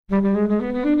As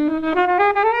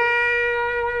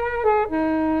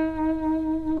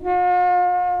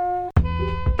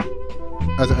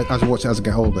I watch it as I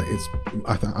get older,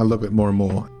 I love it more and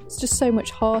more. It's just so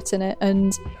much heart in it,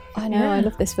 and I know I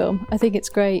love this film. I think it's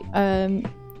great, and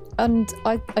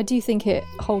I do think it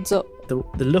holds up.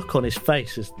 The look on his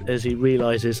face as he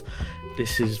realises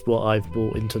this is what I've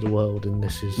brought into the world, and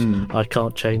this is I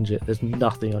can't change it. There's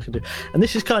nothing I can do. And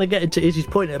this is kind of getting to Izzy's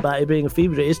point about it being a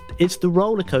fever dream. It's the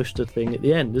roller coaster thing at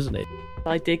the end, isn't it?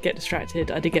 I did get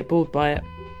distracted. I did get bored by it.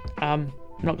 I'm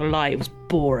not gonna lie, it was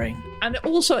boring. And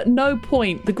also, at no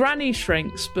point the granny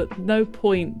shrinks, but no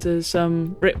point does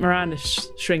Rick Moranis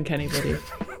shrink anybody,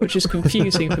 which is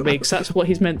confusing for me because that's what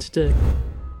he's meant to do.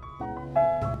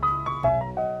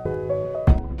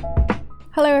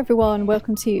 Hello everyone,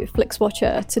 welcome to Flix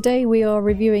Watcher. Today we are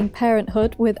reviewing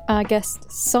Parenthood with our guest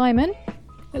Simon.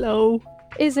 Hello.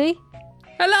 Izzy.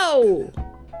 Hello.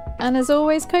 And as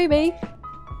always, Kobe.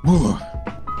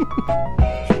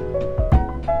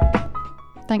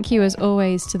 Thank you as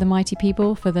always to the mighty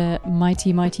people for the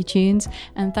mighty, mighty tunes.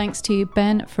 And thanks to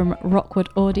Ben from Rockwood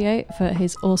Audio for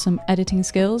his awesome editing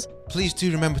skills. Please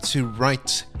do remember to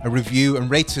write a review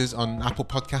and rate us on Apple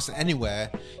Podcasts and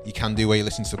anywhere you can do where you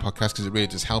listen to the podcast, because it really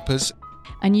does help us.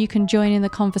 And you can join in the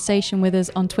conversation with us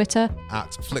on Twitter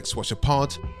at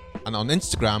FlixWatcherPod and on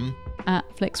Instagram at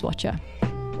FlixWatcher.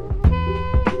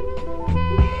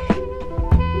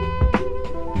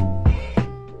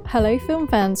 Hello film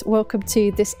fans, welcome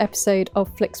to this episode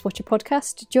of Flix Watcher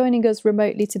Podcast. Joining us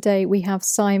remotely today we have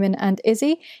Simon and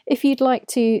Izzy. If you'd like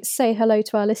to say hello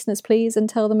to our listeners please and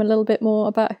tell them a little bit more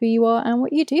about who you are and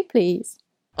what you do please.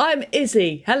 I'm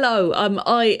Izzy. Hello.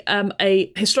 I am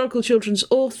a historical children's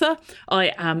author.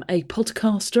 I am a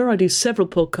podcaster. I do several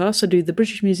podcasts. I do the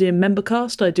British Museum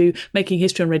Membercast. I do Making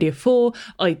History on Radio 4.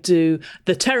 I do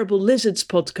the Terrible Lizards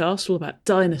podcast, all about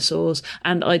dinosaurs.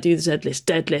 And I do the Z-List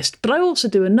Dead List. But I also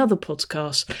do another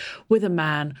podcast with a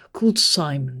man called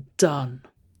Simon Dunn.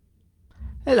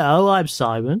 Hello, I'm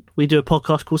Simon. We do a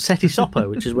podcast called Seti Sopo,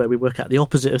 which is where we work out the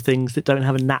opposite of things that don't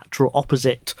have a natural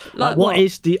opposite. Like what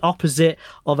is the opposite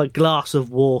of a glass of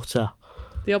water?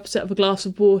 The opposite of a glass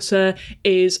of water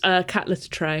is a cat litter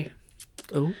tray.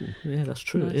 Oh, yeah, that's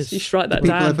true. Nice. It is. You should write that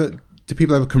down. Do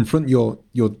people ever confront your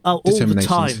determinations? All the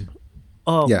time.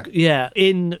 Oh, yeah.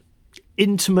 In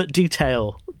intimate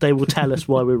detail, they will tell us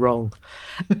why we're wrong.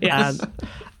 Yes.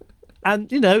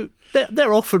 And you know,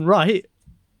 they're often right.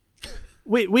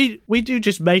 We do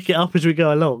just make it up as we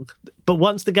go along, but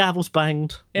once the gavel's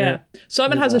banged,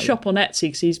 Simon has a shop on Etsy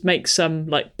because he makes some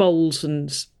like bowls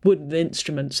and wooden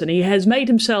instruments, and he has made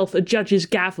himself a judge's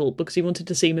gavel because he wanted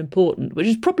to seem important, which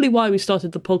is probably why we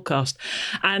started the podcast.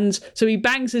 And so he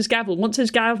bangs his gavel. Once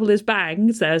his gavel is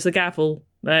banged, there's the gavel.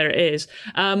 There it is.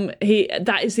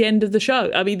 That is the end of the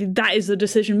show. I mean, that is the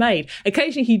decision made.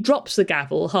 Occasionally, he drops the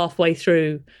gavel halfway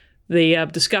through the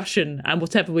discussion, and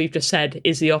whatever we've just said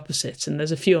is the opposite, and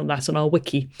there's a few on that on our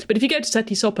wiki. But if you go to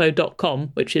setisopo.com,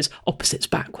 which is opposites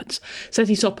backwards,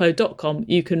 setisopo.com,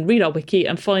 you can read our wiki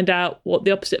and find out what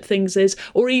the opposite of things is,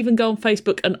 or even go on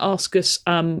Facebook and ask us,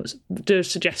 do a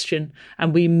suggestion,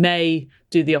 and we may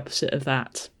do the opposite of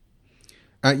that.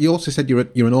 You also said you're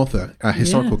an author, a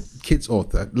historical kids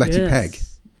author, Letty Pegg.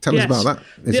 Tell us about that.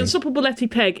 The Unstoppable Letty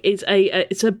Pegg is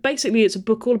it's a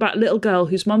book all about a little girl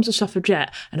whose mum's a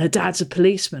suffragette and her dad's a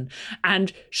policeman,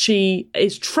 and she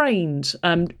is trained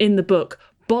in the book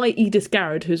by Edith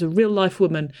Garrod, who's a real life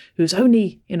woman who's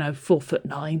only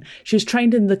 4'9". She was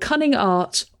trained in the cunning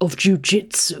art of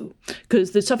jiu-jitsu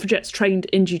because the suffragettes trained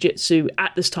in jiu-jitsu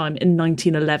at this time in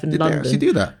 1911 London. Did they actually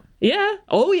do that? Yeah.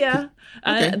 Oh yeah.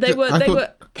 Okay. They were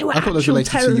actual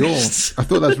terrorists. I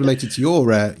thought that was related to your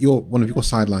one of your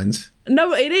sidelines.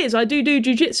 No, it is. I do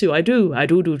jiu-jitsu. I do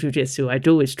jiu-jitsu.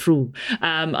 It's true.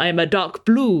 I am a dark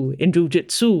blue in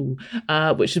jiu-jitsu,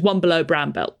 which is one below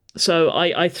brown belt. So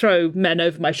I throw men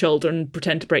over my shoulder and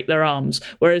pretend to break their arms,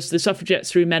 whereas the suffragettes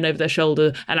threw men over their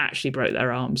shoulder and actually broke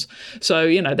their arms. So,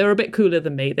 they were a bit cooler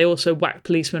than me. They also whacked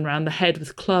policemen around the head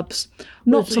with clubs.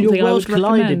 Not something I would recommend.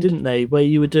 Collided, didn't they? Where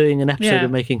you were doing an episode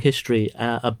of Making History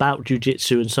about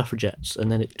jiu-jitsu and suffragettes,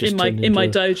 and then it just in my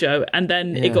dojo, and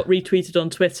then it got retweeted on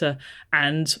Twitter,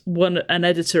 and an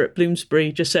editor at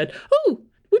Bloomsbury just said, "Oh,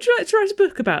 would you like to write a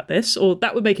book about this? Or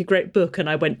that would make a great book." And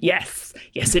I went, yes,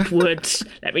 it would.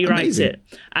 Let me write it.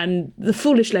 And the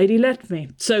foolish lady let me.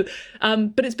 So,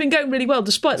 but it's been going really well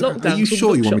despite lockdown. Are you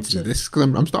sure you want me to do this? Because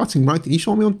I'm starting writing. Are you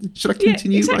sure should I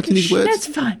continue writing these words? That's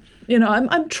fine.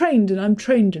 I'm trained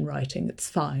in writing. It's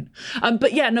fine.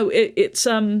 But yeah, no, it's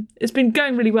been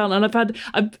going really well, and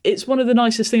it's one of the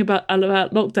nicest thing about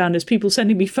lockdown is people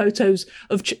sending me photos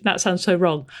of. That sounds so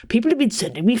wrong. People have been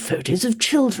sending me photos of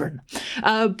children,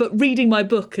 but reading my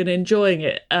book and enjoying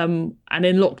it. And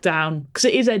in lockdown, because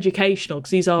it is educational,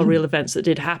 because these are real events that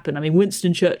did happen. I mean,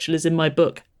 Winston Churchill is in my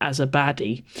book as a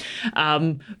baddie.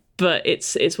 But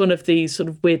it's one of these sort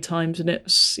of weird times, and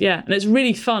it's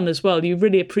really fun as well. You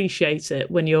really appreciate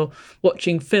it when you're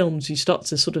watching films. You start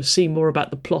to sort of see more about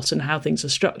the plot and how things are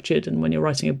structured. And when you're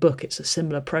writing a book, it's a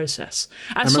similar process.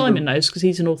 As Simon knows, because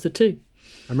he's an author too.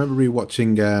 I remember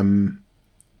rewatching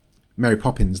Mary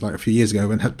Poppins like a few years ago,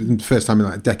 and had been the first time in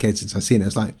like a decade since I've seen it.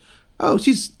 It's like, oh,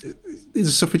 these are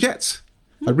suffragettes.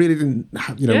 I really didn't,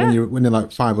 when you're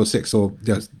like 5 or 6 or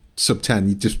sub 10,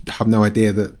 you just have no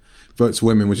idea that votes for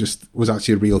women was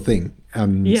actually a real thing,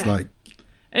 and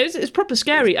it's proper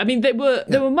scary. I mean, they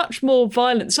were much more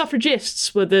violent.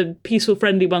 Suffragists were the peaceful,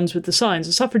 friendly ones with the signs.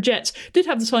 The suffragettes did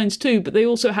have the signs too, but they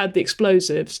also had the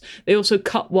explosives. They also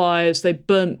cut wires. They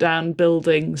burnt down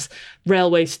buildings,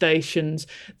 railway stations.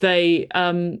 They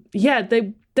were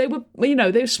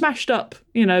smashed up.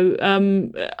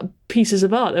 Pieces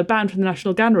of art. They were banned from the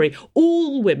National Gallery.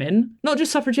 All women, not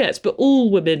just suffragettes, but all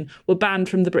women were banned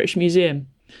from the British Museum.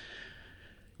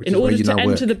 In order to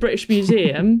enter the British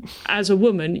Museum as a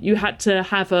woman, you had to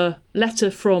have a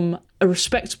letter from a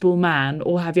respectable man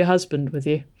or have your husband with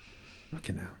you.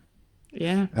 Okay, now.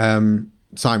 Yeah.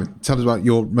 Simon, tell us about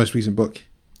your most recent book.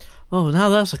 Oh, now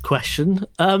that's a question.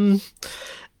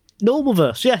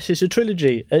 Normalverse, yes, it's a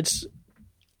trilogy. It's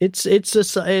a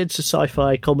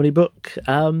sci-fi comedy book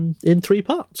in 3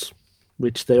 parts,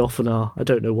 which they often are. I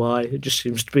don't know why. It just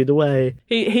seems to be the way.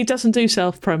 He doesn't do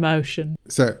self-promotion.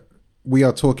 So we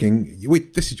are talking.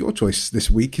 This is your choice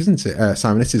this week, isn't it,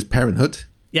 Simon? This is Parenthood.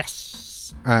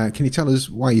 Yes. Can you tell us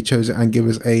why you chose it and give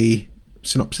us a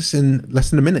synopsis in less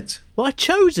than a minute? Well, I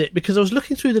chose it because I was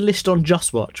looking through the list on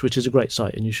Just Watch, which is a great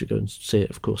site, and you should go and see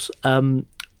it, of course. And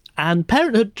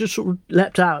Parenthood just sort of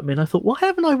leapt out at me, and I thought, why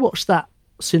haven't I watched that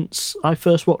since I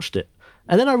first watched it?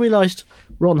 And then I realised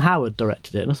Ron Howard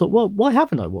directed it, and I thought, well, why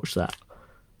haven't I watched that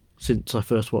since I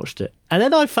first watched it? And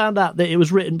then I found out that it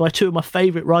was written by 2 of my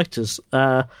favourite writers,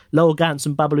 Lowell Gantz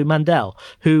and Babaloo Mandel,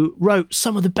 who wrote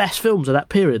some of the best films of that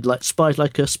period, like Spies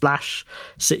Like Us, Splash,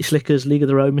 City Slickers, League of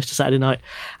Their Own, Mr. Saturday Night.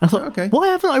 And I thought, why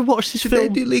haven't I watched this film they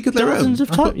do League of Their dozens Own?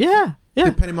 of times? Yeah.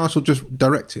 Did Penny Marshall just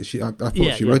direct it? I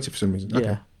thought she wrote it for some reason.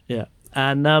 Okay. Yeah.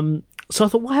 And so I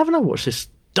thought, why haven't I watched this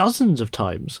dozens of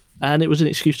times? And it was an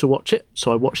excuse to watch it,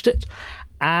 so I watched it.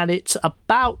 And it's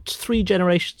about 3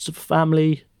 generations of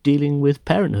family dealing with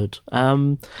parenthood.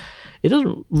 It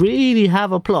doesn't really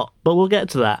have a plot, but we'll get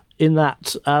to that. In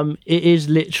that, it is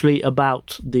literally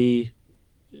about the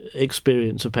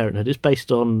experience of parenthood. It's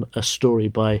based on a story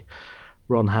by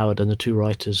Ron Howard and the 2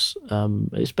 writers.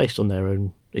 It's based on their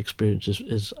own experiences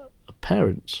as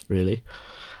parents, really.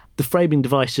 The framing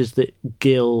device is that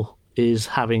Gil is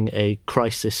having a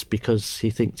crisis because he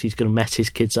thinks he's going to mess his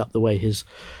kids up the way his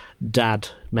dad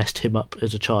messed him up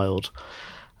as a child.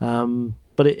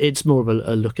 But it's more of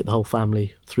a look at the whole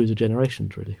family through the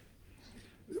generations, really.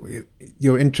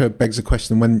 Your intro begs a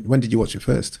question. When did you watch it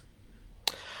first?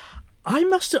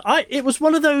 It was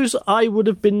one of those, I would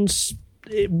have been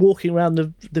walking around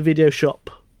the video shop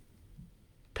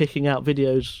picking out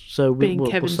videos. So being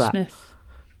Kevin Smith.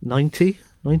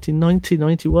 1990,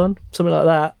 91, something like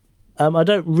that. I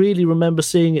don't really remember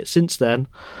seeing it since then.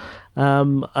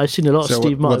 I've seen a lot of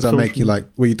Steve Martin. What does that make you like?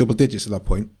 Were you double digits at that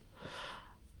point?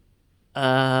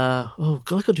 Oh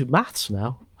God, I got to do maths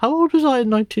now. How old was I in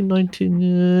 1990?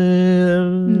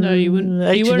 No, you wouldn't.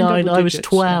 89. I was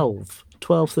 12,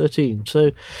 13.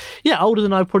 So, yeah, older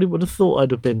than I probably would have thought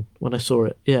I'd have been when I saw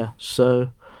it. Yeah,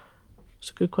 so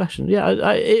it's a good question. Yeah,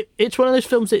 it's one of those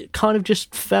films that kind of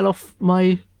just fell off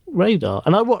my radar,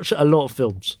 and I watch a lot of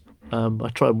films. I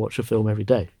try and watch a film every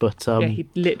day, but he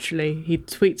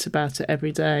tweets about it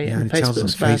every day, and he tells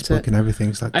us on Facebook and everything.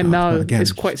 It's like, I know,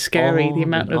 it's quite scary, the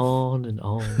amount of on and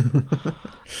on.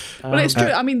 Well, it's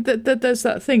true. I mean, there's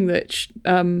that thing that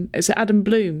it's Adam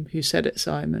Bloom who said it,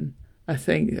 Simon, I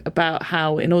think, about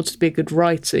how in order to be a good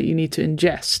writer, you need to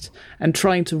ingest, and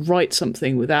trying to write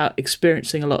something without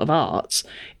experiencing a lot of arts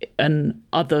and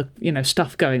other,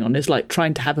 stuff going on is like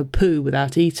trying to have a poo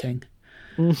without eating.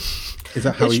 Is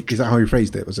that how he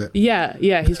phrased it? Was it? Yeah.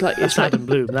 He's like, it's Adam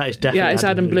Bloom. That is definitely it's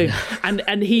Adam Bloom.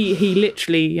 And he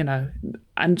literally,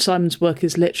 and Simon's work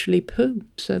is literally poo.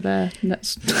 So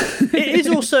that's. It is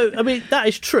also. I mean, that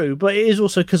is true, but it is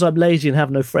also because I'm lazy and have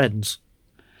no friends.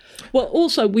 Well,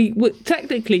 also, we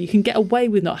technically you can get away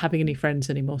with not having any friends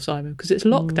anymore, Simon, because it's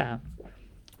lockdown.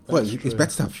 Well, it's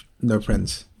better to have no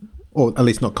friends, or at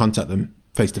least not contact them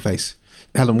face to face.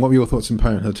 Helen, what were your thoughts on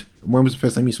Parenthood? When was the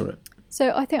first time you saw it?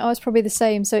 So I think I was probably the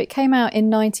same. So it came out in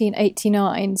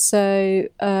 1989. So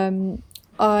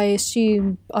I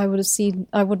assume I would have seen.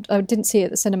 I didn't see it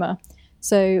at the cinema.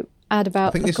 So add about.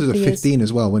 I think this was at 15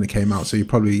 as well when it came out. So you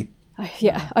probably.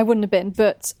 Yeah, I wouldn't have been,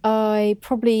 but I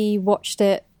probably watched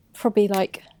it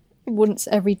like once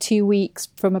every 2 weeks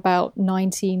from about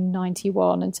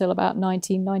 1991 until about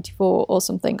 1994 or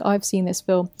something. I've seen this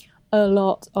film a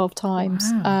lot of times,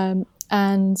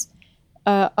 and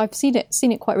I've seen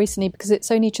it quite recently because it's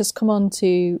only just come on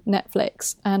to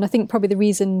Netflix. And I think probably the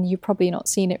reason you've probably not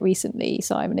seen it recently,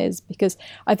 Simon, is because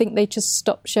I think they just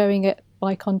stopped showing it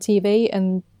like on TV.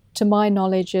 And to my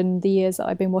knowledge, in the years that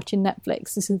I've been watching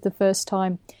Netflix, this is the first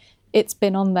time it's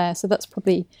been on there. So that's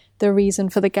probably the reason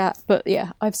for the gap. But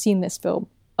yeah, I've seen this film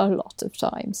a lot of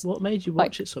times. What made you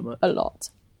watch it so much? A lot.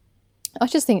 I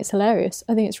just think it's hilarious.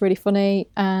 I think it's really funny,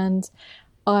 and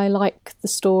I like the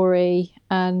story,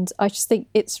 and I just think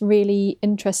it's really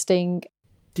interesting.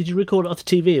 Did you record it off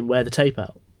the TV and wear the tape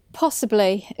out?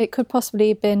 Possibly. It could possibly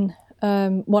have been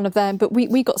one of them, but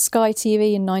we got Sky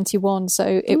TV in 91,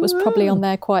 so it was probably on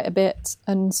there quite a bit,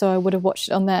 and so I would have watched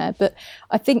it on there. But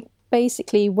I think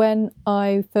basically when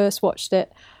I first watched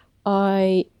it,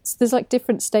 there's like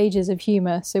different stages of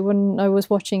humour. So when I was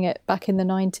watching it back in the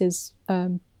 90s,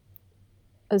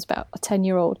 as about a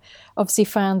 10-year-old, obviously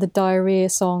found the diarrhea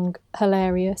song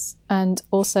hilarious, and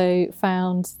also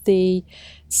found the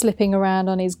slipping around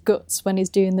on his guts when he's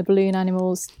doing the balloon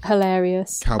animals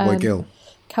hilarious.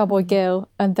 Cowboy Gill.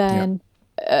 And then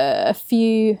a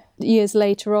few years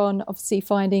later on, obviously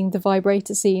finding the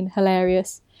vibrator scene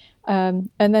hilarious. And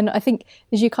then I think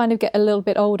as you kind of get a little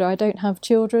bit older, I don't have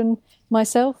children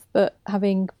myself, but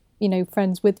having,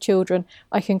 friends with children,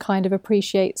 I can kind of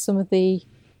appreciate some of the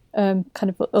kind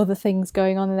of other things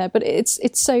going on in there. But it's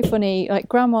so funny. Like,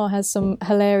 Grandma has some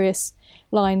hilarious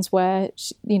lines where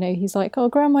he's like, "Oh,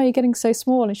 Grandma, you're getting so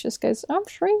small," and she just goes, "I'm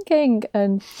shrinking,"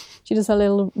 and she does a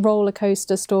little roller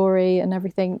coaster story and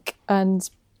everything. And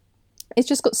it's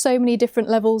just got so many different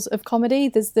levels of comedy.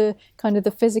 There's the kind of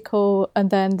the physical, and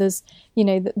then there's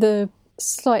the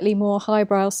slightly more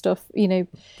highbrow stuff.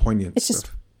 Poignant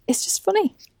stuff. It's just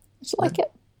funny. I just like it.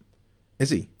 Is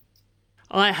he?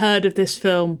 I heard of this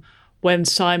film when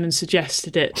Simon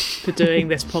suggested it for doing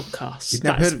this podcast. You've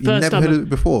never heard of it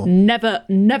before?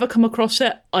 Never come across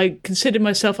it. I consider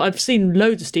myself, I've seen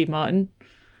loads of Steve Martin.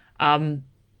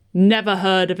 Never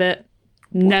heard of it.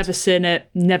 What? Never seen it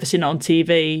on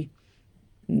TV.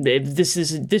 This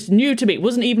is new to me. It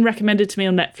wasn't even recommended to me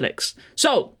on Netflix.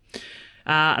 So,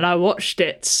 and I watched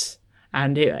it,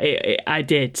 and I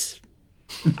did.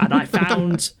 And I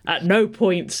found at no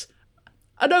point...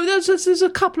 I know there's a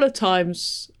couple of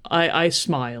times I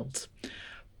smiled,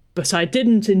 but I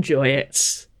didn't enjoy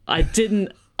it.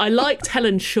 I liked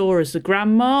Helen Shaw as the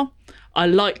grandma. I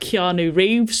liked Keanu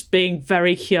Reeves being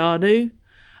very Keanu.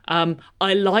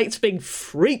 I liked being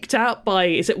freaked out by,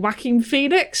 is it Joaquin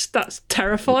Phoenix? That's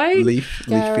terrifying. Leaf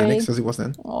Phoenix, as it was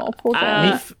then. Oh, poor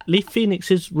guy. Leaf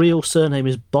Phoenix's real surname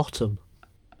is Bottom.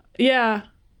 Yeah,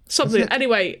 something.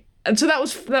 Anyway, and so that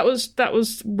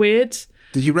was weird.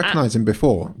 Did you recognise him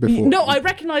before? No, I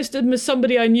recognised him as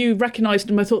somebody I knew. Recognised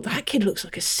him. I thought, that kid looks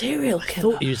like a serial killer.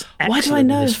 I thought he was excellent. Why do I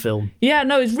know? In this film? Yeah,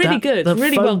 no, it's really good.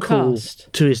 Really well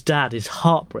cast. To his dad is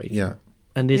heartbreaking. Yeah,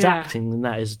 and his acting in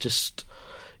that is just.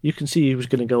 You can see he was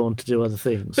going to go on to do other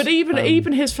things. But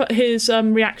even his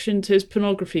reaction to his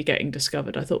pornography getting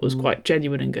discovered, I thought was quite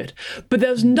genuine and good. But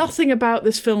there's nothing about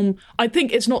this film. I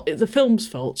think it's not the film's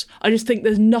fault. I just think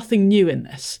there's nothing new in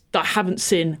this that I haven't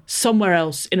seen somewhere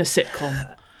else in a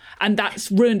sitcom. And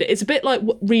that's ruined it. It's a bit like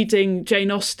reading Jane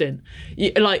Austen.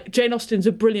 Jane Austen's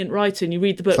a brilliant writer, and you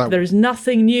read the book. There is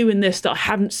nothing new in this that I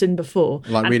haven't seen before.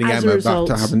 Like reading Emma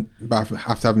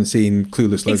after having seen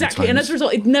Clueless loads of times. And as a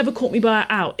result, it never caught me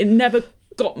out. It never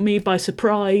got me by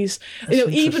surprise.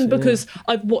 Even because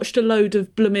I've watched a load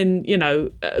of blooming,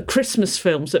 Christmas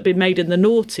films that have been made in the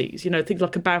noughties. Things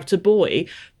like About a Boy.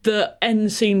 The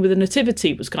end scene with the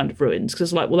nativity was kind of ruined because,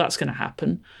 that's going to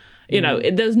happen.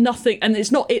 There's nothing, and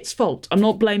it's not its fault. I'm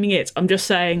not blaming it. I'm just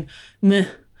saying, meh,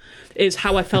 is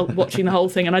how I felt watching the whole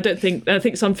thing. And I think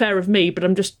it's unfair of me, but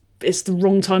it's the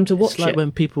wrong time to watch it. It's like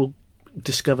when people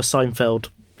discover Seinfeld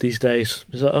these days.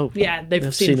 It's like, oh, yeah,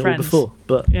 they've seen it all before.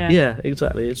 But yeah,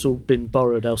 exactly. It's all been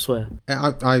borrowed elsewhere.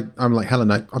 I'm like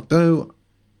Helen. Although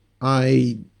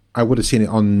I would have seen it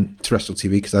on terrestrial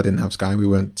TV because I didn't have Sky. We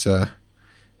weren't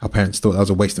our parents thought that was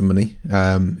a waste of money,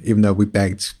 even though we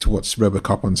begged to watch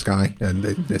RoboCop on Sky and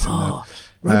this and that.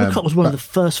 RoboCop was one of the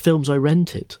first films I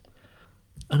rented,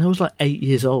 and I was like 8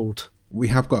 years old. We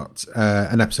have got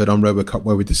an episode on RoboCop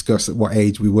where we discuss at what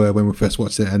age we were when we first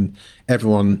watched it, and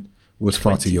everyone was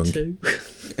far too young.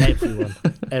 Everyone.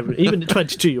 Even at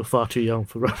 22, you're far too young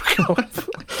for RoboCop.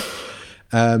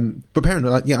 But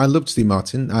apparently, I loved Steve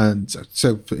Martin, and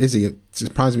so for Izzy, it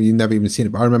surprised me you've never even seen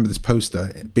it. But I remember this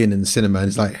poster being in the cinema, and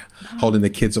it's like holding the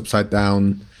kids upside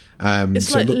down. It's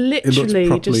so it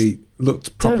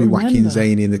looked properly wacky and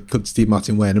zany in the good Steve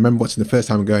Martin way. And I remember watching the first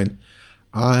time and going,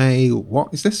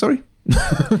 what is this? Sorry.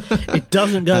 It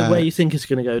doesn't go where you think it's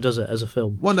going to go, does it? As a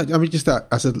film? Well, no, I mean, just that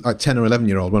as a 10 or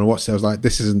 11-year-old, when I watched it, I was like,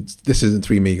 this isn't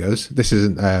Three Amigos. This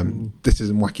isn't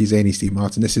wacky zany Steve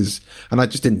Martin. And I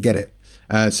just didn't get it.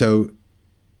 So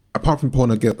apart from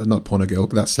Porno Girl, not Porno Girl,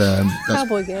 that's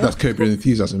Cowboy Girl. That's Curb Your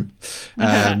Enthusiasm.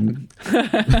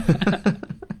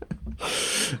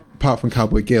 Apart from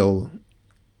Cowboy Girl,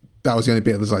 that was the only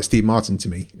bit that was like Steve Martin to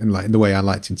me, and like in the way I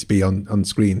liked him to be on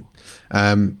screen.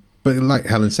 But like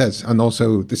Helen says, and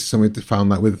also this is something we found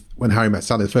like with When Harry Met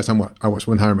Sally. The first time I watched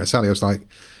When Harry Met Sally, I was like,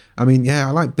 I mean, yeah,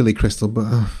 I like Billy Crystal,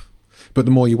 but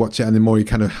the more you watch it and the more you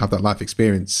kind of have that life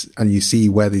experience and you see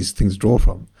where these things draw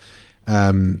from,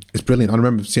 it's brilliant. I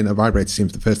remember seeing a vibrator scene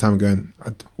for the first time and going,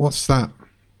 what's that?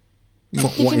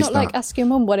 Did you not like ask your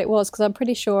mum what it was? Because I'm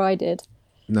pretty sure I did.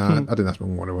 No, I didn't ask my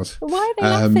mum what it was. Why are they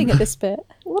laughing at this bit?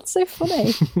 What's so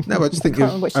funny? No, I just think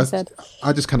what she said.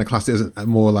 I just kind of classed it as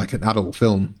more like an adult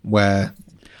film where.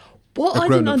 What I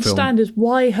didn't understand is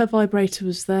why her vibrator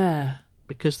was there.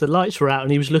 Because the lights were out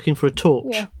and he was looking for a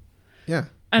torch. Yeah.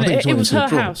 And it was her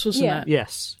house, wasn't it?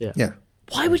 Yes. Yeah.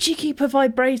 Why would she keep a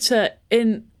vibrator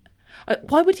in?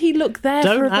 Why would he look there?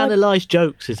 Don't analyse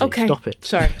jokes, Izzy. Okay. Stop it.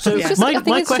 Sorry. So I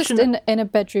think it's just in a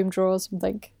bedroom drawer or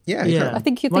something. Yeah. I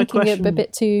think you're thinking it a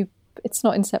bit too. It's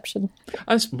not Inception.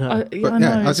 As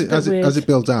it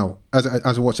builds out, as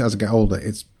I watch it as I get older,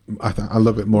 I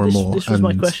love it more and more. This was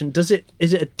my question. Is it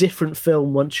a different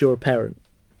film once you're a parent?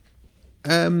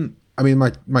 I mean,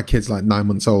 my kid's like 9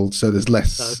 months old, so there's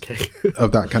less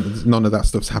of that kind of. None of that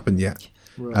stuff's happened yet.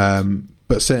 Right.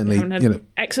 But certainly,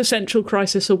 existential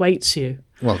crisis awaits you.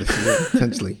 Well, this is it,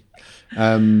 potentially.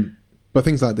 But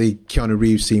things like the Keanu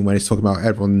Reeves scene where he's talking about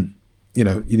everyone, you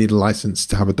need a license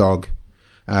to have a dog,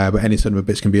 but any son of a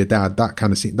bitch can be a dad. That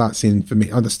kind of scene, that scene for me,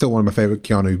 that's still one of my favourite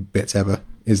Keanu bits ever.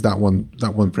 Is that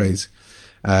one phrase?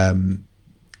 And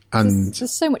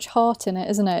there's so much heart in it,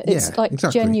 isn't it? It's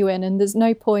genuine, and there's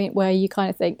no point where you kind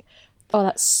of think, oh,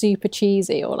 that's super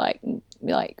cheesy or like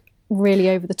really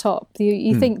over the top.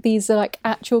 You think these are like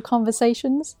actual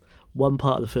conversations? One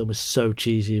part of the film is so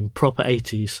cheesy and proper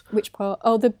 80s. Which part?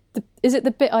 Oh, is it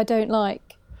the bit I don't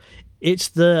like? It's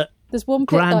there's one bit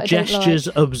grand that I gestures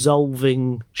don't like.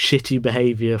 absolving shitty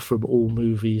behaviour from all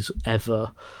movies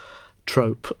ever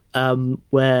trope,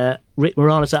 where Rick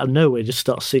Moranis out of nowhere just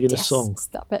starts singing a song.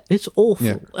 That bit. It's awful.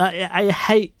 Yeah. I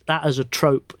hate that as a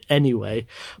trope anyway,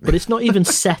 but it's not even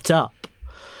set up.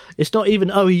 It's not even,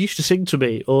 he used to sing to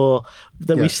me, or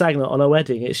that we sang that on our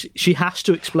wedding. She has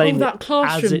to explain that it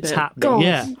as it's bit. happening.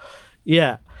 God.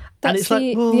 Yeah. That's and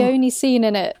it's the only scene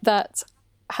in it that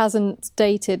hasn't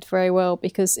dated very well,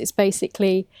 because it's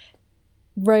basically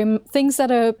things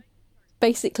that are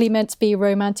basically meant to be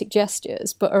romantic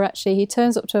gestures, but are actually, he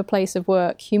turns up to a place of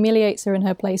work, humiliates her in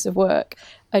her place of work,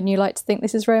 and you like to think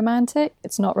this is romantic.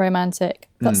 It's not romantic.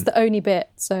 That's the only bit.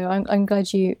 So I'm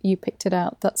glad you picked it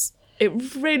out.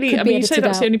 It really, you say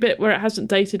that's the only bit where it hasn't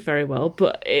dated very well,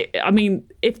 but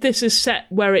if this is set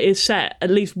where it is set,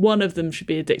 at least one of them should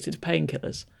be addicted to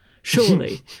painkillers,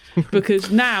 surely,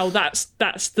 because now that's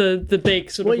the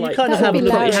big sort of you like kind of have a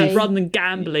proxy rather than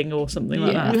gambling or something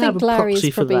like that. I think Larry's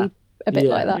probably a bit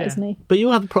like that, isn't he? But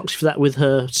you'll have a proxy for that with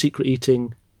her secret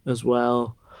eating as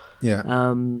well. Yeah.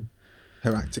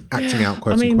 Her acting out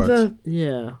quotes and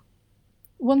quotes.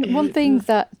 One thing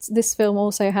that this film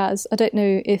also has, I don't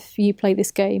know if you play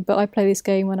this game, but I play this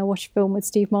game when I watch a film with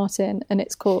Steve Martin, and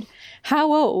it's called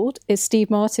How Old is Steve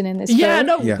Martin in this film? Who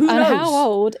knows? And how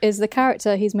old is the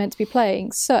character he's meant to be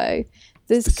playing? So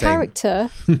this character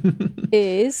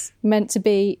is meant to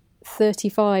be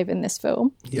 35 in this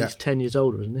film. Yeah. He's 10 years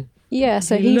older, isn't he? Yeah,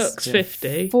 so he he's looks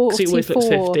 50. 44 he always looks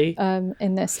 50.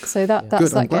 In this. So that's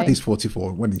Good, that I'm glad game. he's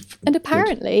 44. And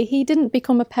apparently he didn't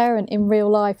become a parent in real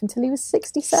life until he was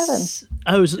 67.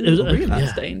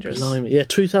 That's dangerous. Blimey. Yeah,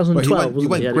 2012. He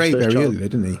went grey very early,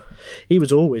 didn't he? He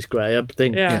was always grey, I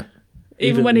think. Yeah.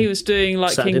 Even when he was doing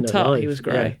like King Tut, he was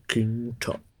grey. Yeah, King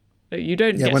Tut. You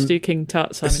don't get to do King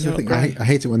Tut, Simon. This is the thing. I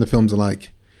hate it when the films are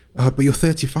like, but you're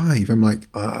 35. I'm like,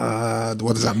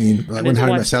 what does that mean? Like when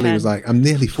Harry Met Sally was like, I'm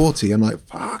nearly 40. I'm like,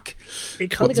 fuck.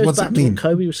 It kind of goes back to what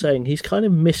Kobe was saying. He's kind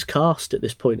of miscast at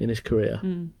this point in his career.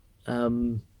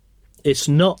 It's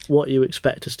not what you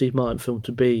expect a Steve Martin film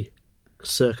to be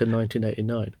circa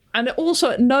 1989. And also,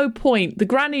 at no point, the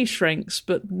granny shrinks,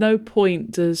 but no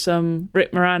point does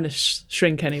Rick Moranis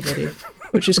shrink anybody,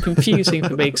 which is confusing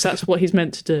for me, because that's what he's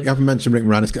meant to do. You haven't mentioned Rick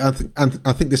Moranis.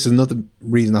 I think this is another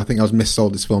reason I think I was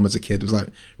missold this film as a kid. It was like,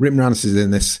 Rick Moranis is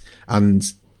in this,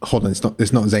 and hold on,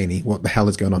 it's not zany. What the hell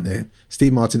is going on here?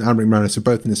 Steve Martin and Rick Moranis are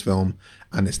both in this film,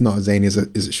 and it's not as zany as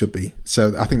it should be.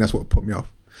 So I think that's what put me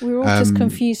off. We were all just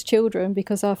confused children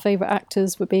because our favourite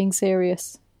actors were being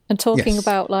serious and talking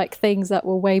about like things that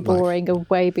were way boring and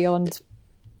way beyond.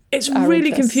 It's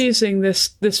really confusing, this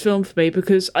film for me,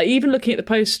 because even looking at the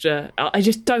poster, I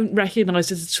just don't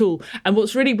recognise it at all. And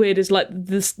what's really weird is like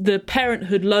the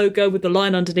Parenthood logo with the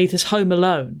line underneath is Home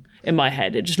Alone in my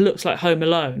head. It just looks like Home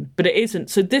Alone, but it isn't.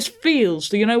 So this feels,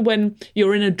 when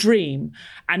you're in a dream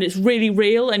and it's really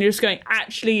real and you're just going,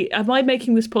 actually, am I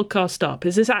making this podcast up?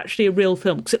 Is this actually a real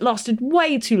film? Because it lasted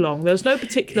way too long. There was no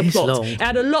particular plot. Long. It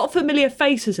had a lot of familiar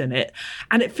faces in it,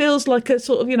 and it feels like a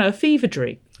sort of, a fever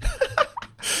dream.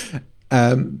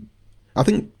 I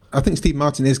think Steve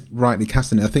Martin is rightly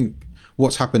casting it. I think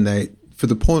what's happened there for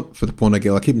the Porno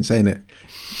Girl, I keep on saying it,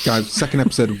 guys. Second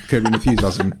episode of Curb Your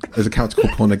Enthusiasm, there's a character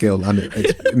called Porno Girl, and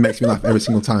it makes me laugh every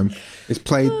single time. It's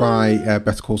played by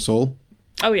Better Call Saul.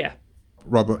 Oh yeah,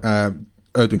 Robert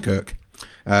Odenkirk,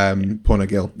 Porno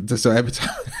Girl. So every time.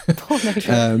 Porno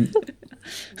Girl.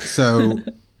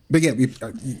 But yeah,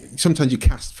 sometimes you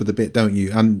cast for the bit, don't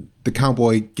you? And the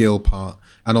Cowboy Gill part,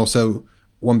 and also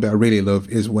one bit I really love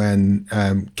is when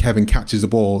Kevin catches the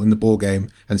ball in the ball game,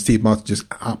 and Steve Martin just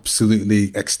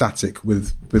absolutely ecstatic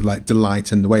with like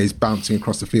delight, and the way he's bouncing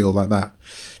across the field like that.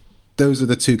 Those are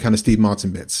the two kind of Steve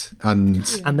Martin bits, and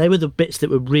they were the bits that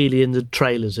were really in the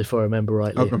trailers, if I remember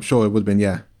rightly. I'm sure it would have been,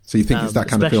 yeah. So you think it's that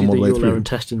kind of film all the way through? Especially the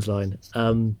intestines line.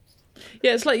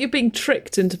 Yeah, it's like you're being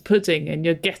tricked into pudding and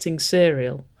you're getting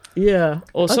cereal. Yeah,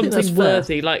 or something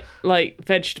worthy, like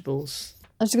vegetables.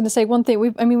 I was going to say one thing.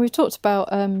 We've talked about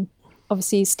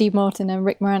obviously Steve Martin and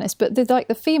Rick Moranis, but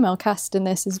the female cast in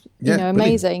this is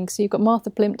amazing. Brilliant. So you've got Martha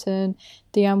Plimpton,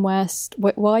 Deanne Weist,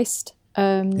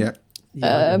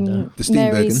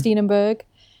 Mary Steenenberg,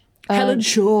 Helen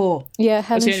Shaw. Yeah,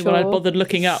 Helen Shaw. That's the only one I bothered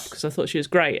looking up because I thought she was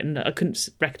great, and I couldn't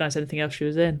recognise anything else she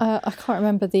was in. I can't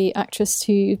remember the actress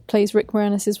who plays Rick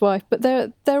Moranis' wife, but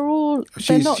they're all.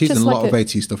 She's not in just a lot of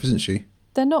 80s stuff, isn't she?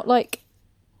 They're not like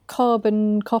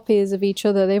carbon copies of each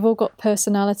other. They've all got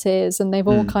personalities, and they've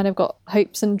all kind of got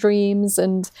hopes and dreams,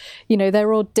 and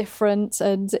they're all different,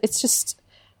 and it's just.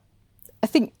 I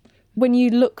think when you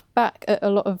look back at a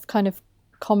lot of kind of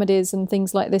comedies and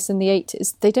things like this in the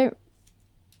 80s, they don't.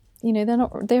 They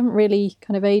haven't really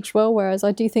kind of aged well, whereas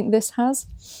I do think this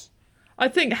has. I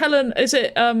think Helen, is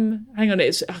it, hang on,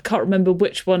 I can't remember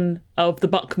which one of the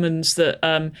Buckmans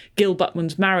that Gil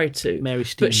Buckman's married to. Mary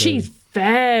Steenburgen. But she's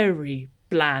very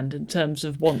bland in terms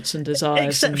of wants and desires.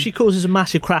 Except she causes a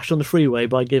massive crash on the freeway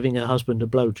by giving her husband a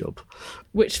blowjob.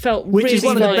 Which felt really is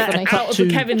one of the like out of a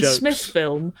Kevin jokes. Smith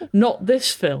film, not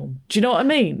this film. Do you know what I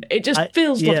mean? It just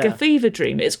feels like a fever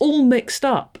dream. It's all mixed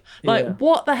up. Like,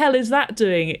 what the hell is that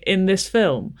doing in this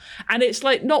film? And it's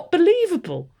like not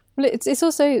believable. Well, it's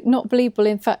also not believable,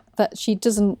 in fact, that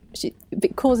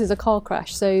it causes a car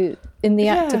crash. So in the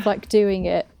act of like doing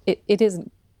it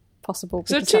isn't possible.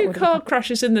 So 2 car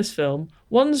crashes in this film.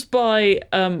 One's by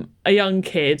a young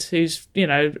kid who's,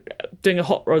 doing a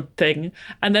hot rod thing,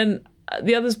 and then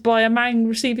the other's by a man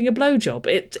receiving a blowjob.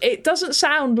 It doesn't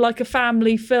sound like a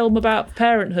family film about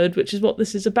parenthood, which is what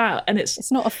this is about. And it's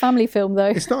not a family film, though.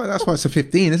 It's not. That's why it's a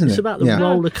 15, isn't it? It's about the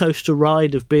roller coaster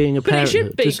ride of being a parent. But it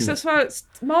should be, because that's how it's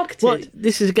marketed. Well,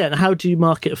 this is, again, how do you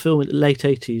market a film in the late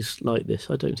 80s like this?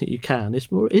 I don't think you can. I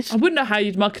wouldn't know how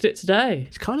you'd market it today.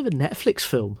 It's kind of a Netflix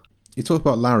film. You talk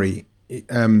about Larry.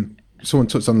 Someone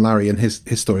touched on Larry and his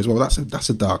story as well. That's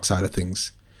a dark side of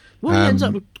things. Well, he ends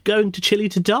up going to Chile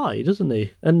to die, doesn't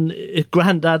he? And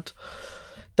Grandad,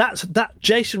 that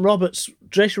Jason Robards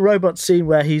scene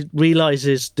where he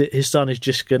realises that his son is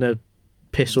just going to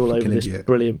piss all over this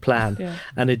brilliant plan,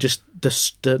 and it just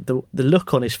the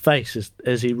look on his face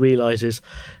as he realises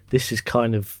this is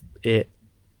kind of it.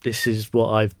 This is what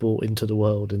I've brought into the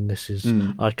world, and this is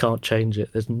I can't change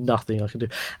it. There's nothing I can do.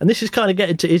 And this is kind of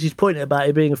getting to Izzy's point about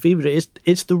it being a fever dream.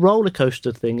 It's the roller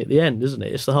coaster thing at the end, isn't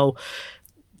it? It's the whole.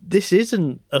 This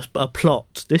isn't a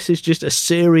plot. This is just a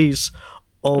series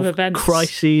of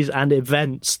crises and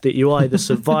events that you either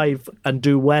survive and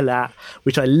do well at,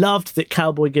 which I loved that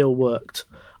Cowboy Gill worked.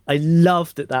 I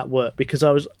loved that worked because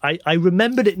I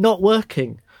remembered it not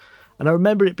working, and I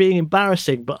remember it being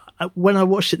embarrassing. But when I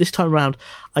watched it this time around,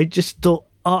 I just thought,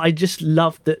 I just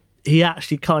loved that he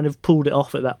actually kind of pulled it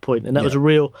off at that point, and that was a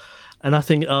real. And I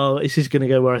think, this is going to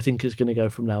go where I think it's going to go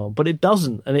from now on. But it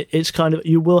doesn't. And it's kind of,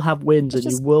 you will have wins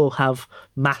and you will have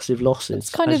massive losses. It's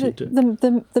kind of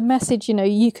the message,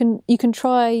 you can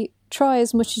try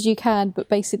as much as you can, but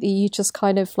basically you just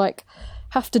kind of like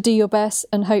have to do your best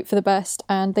and hope for the best.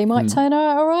 And they might turn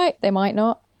out all right. They might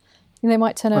not. They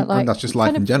might turn out like... And that's just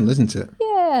life in general, isn't it?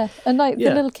 Yeah. And like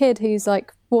the little kid who's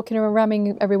like walking around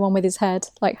ramming everyone with his head.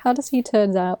 Like, how does he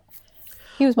turn out?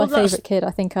 He was my favourite kid,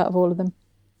 I think, out of all of them.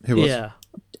 Who was? Yeah.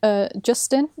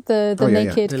 Justin, the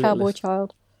naked cowboy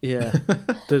child. Yeah.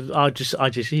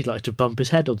 He'd like to bump his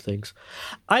head on things.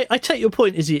 I take your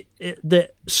point, that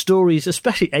stories,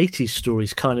 especially 80s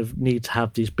stories, kind of need to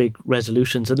have these big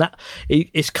resolutions, and that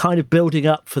it's kind of building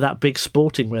up for that big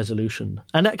sporting resolution.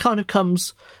 And that kind of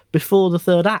comes before the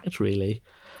third act, really.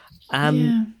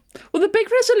 Well, the big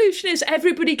resolution is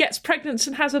everybody gets pregnant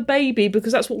and has a baby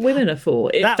because that's what women are for.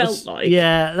 It felt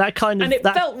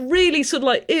really sort of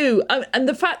like, ew. And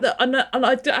the fact that, and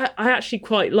I actually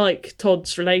quite like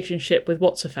Todd's relationship with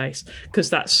What's-Her-Face because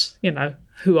that's,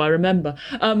 who I remember.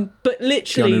 But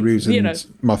literally, Keanu Reeves and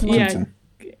Martha Plimpton.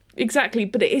 Exactly,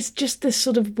 but it is just this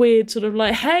sort of weird sort of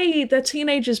like, hey, they're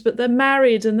teenagers, but they're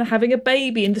married and they're having a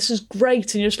baby and this is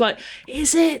great. And you're just like,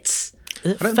 is it?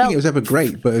 I don't think it was ever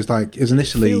great, but it was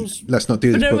initially, let's not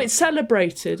do this. No, it's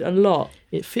celebrated a lot.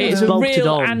 It's a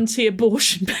real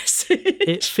anti-abortion message.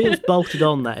 It feels bolted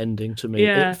on, that ending, to me.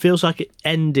 Yeah. It feels like it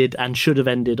ended and should have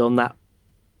ended on that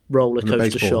roller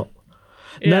coaster shot.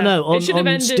 Yeah. No, on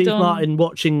Steve Martin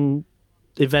watching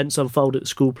events unfold at the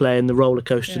school play and the roller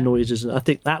coaster noises. I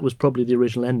think that was probably the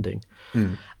original ending.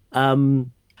 And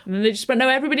then they just went, no,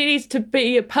 everybody needs to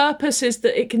be, a purpose is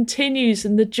that it continues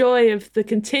and the joy of the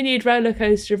continued roller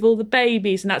coaster of all the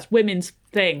babies, and that's women's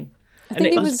thing. I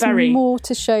think it was more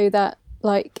to show that,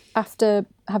 like, after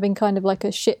having kind of like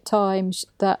a shit time,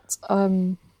 that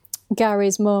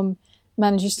Gary's mum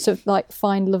manages to like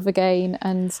find love again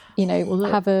and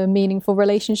have a meaningful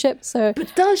relationship. So,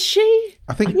 but does she?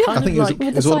 I think it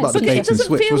was all about the bait and switch,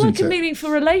 wasn't it? It doesn't feel like a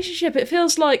meaningful relationship. It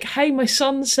feels like, hey, my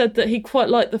son said that he quite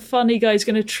liked the funny guy who's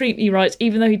going to treat me right,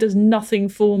 even though he does nothing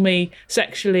for me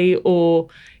sexually or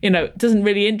doesn't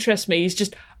really interest me. He's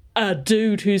just a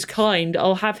dude who's kind.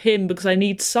 I'll have him because I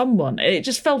need someone. It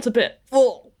just felt a bit.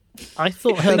 I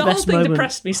thought her the best whole thing moment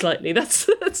depressed me slightly. That's.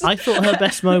 I thought her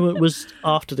best moment was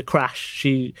after the crash.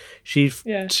 This is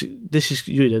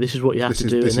this is what you have to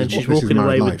do, and then she's walking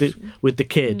away with the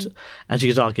kid, and she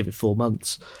goes, "I'll give it 4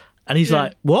 months," and he's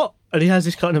like, "What?" And he has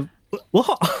this kind of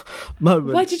what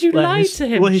moment. Why did you lie to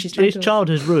him? Well, his child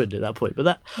has ruined at that point.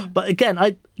 But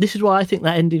again, this is why I think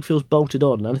that ending feels bolted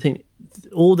on, and I think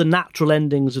all the natural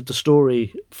endings of the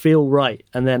story feel right.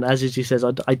 And then, as Izzy says,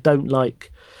 I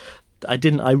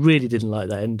really didn't like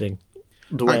that ending.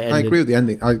 The way it ended. I agree with the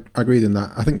ending. I agreed in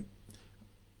that. I think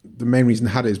the main reason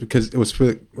they had it is because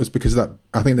because of that.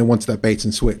 I think they wanted that bait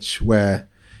and switch where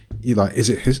you're like, is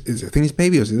it his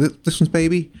baby or is it this one's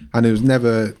baby? And it was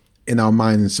never in our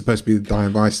minds supposed to be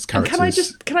Diane Weiss's characters.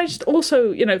 And can I just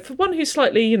also, for one who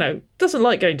slightly, doesn't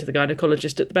like going to the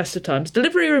gynecologist at the best of times,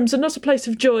 delivery rooms are not a place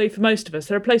of joy for most of us.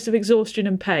 They're a place of exhaustion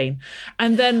and pain.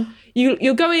 And then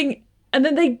you're going. And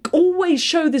then they always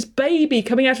show this baby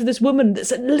coming out of this woman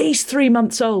that's at least 3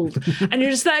 months old. And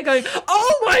you're just there going,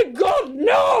 oh my God,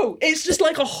 no! It's just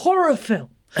like a horror film.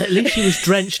 At least she was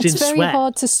drenched in sweat. It's very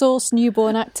hard to source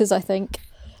newborn actors, I think.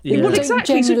 Yeah. Well,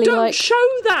 exactly. So don't show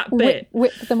that bit.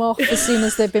 Whip them off as soon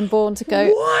as they've been born to go,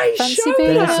 why fancy show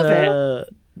being that bit?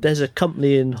 There's a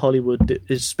company in Hollywood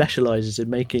that specialises in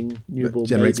making newborn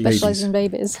babies. Specialise in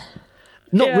babies.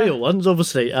 Not real ones,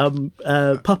 obviously.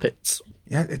 Puppets.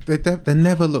 Yeah, they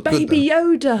never look good. Baby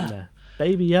Yoda. Yeah.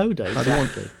 Baby Yoda,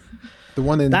 exactly. The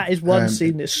one in that is one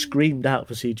scene that's screamed out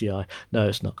for CGI. No,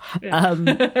 it's not. Yeah.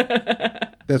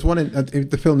 There's one in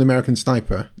the film The American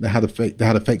Sniper. They had a fake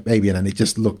baby in, and it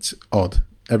just looked odd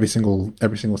every single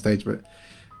stage. But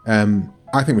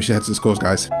I think we should head to the scores,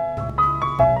 guys.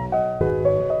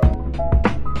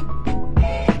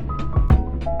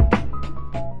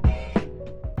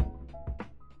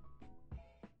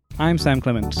 I'm Sam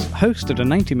Clements, host of the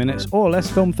 90 Minutes or Less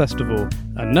Film Festival,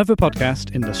 another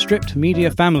podcast in the Stripped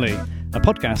Media family, a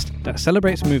podcast that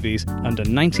celebrates movies under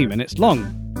 90 minutes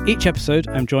long. Each episode,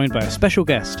 I'm joined by a special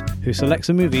guest who selects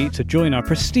a movie to join our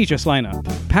prestigious lineup.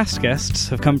 Past guests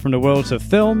have come from the worlds of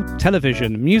film,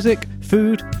 television, music,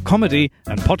 food, comedy,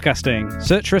 and podcasting.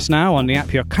 Search for us now on the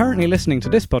app you're currently listening to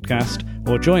this podcast,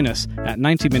 or join us at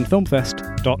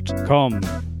 90minfilmfest.com.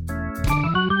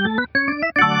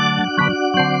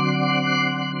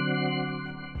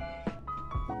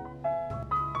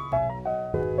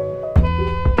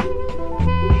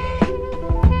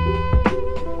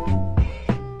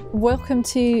 welcome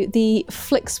to the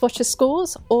FlixWatcher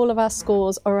scores. All of our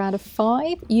scores are out of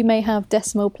 5. You may have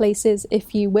decimal places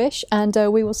if you wish, and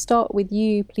we will start with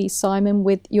you, please, Simon,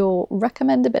 with your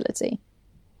recommendability.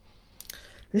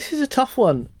 This is a tough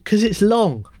one because it's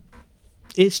long.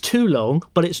 It's too long,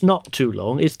 but it's not too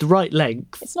long. It's the right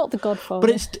length. It's not The Godfather.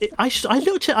 But I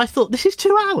looked at it, I thought, this is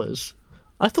 2 hours.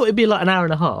 I thought it'd be like an hour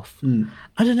and a half.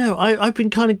 I don't know. I've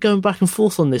been kind of going back and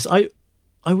forth on this. I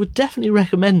would definitely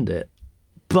recommend it,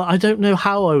 but I don't know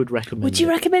how I would recommend it. Would you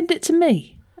recommend it to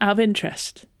me, out of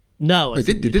interest? No, I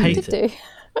think you'd hate it.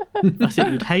 I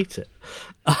think you'd hate it.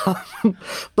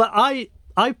 But I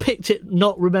picked it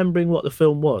not remembering what the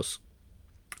film was.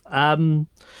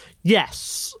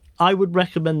 Yes, I would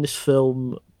recommend this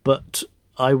film, but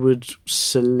I would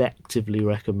selectively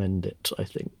recommend it, I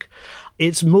think.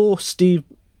 It's more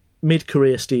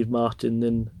mid-career Steve Martin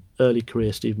than early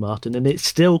career Steve Martin, and it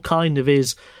still kind of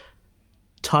is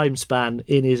time span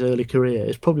in his early career.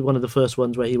 It's probably one of the first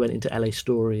ones where he went into LA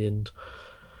Story and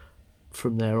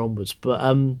from there onwards. But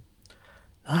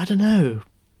I don't know.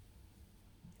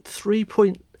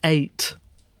 3.8,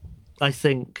 I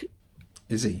think.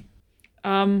 Is he?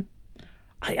 I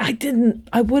don't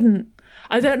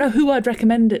know who I'd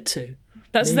recommend it to.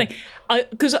 That's the thing.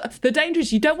 Because the danger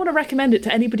is you don't want to recommend it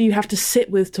to anybody you have to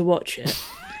sit with to watch it.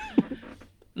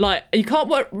 Like, you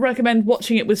can't recommend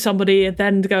watching it with somebody and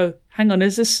then go, hang on,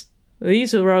 these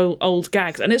are old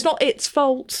gags. And it's not its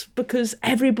fault because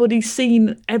everybody's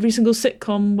seen every single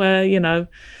sitcom where,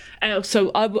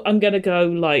 so I'm going to go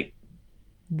like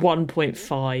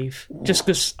 1.5, just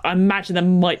because I imagine there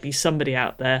might be somebody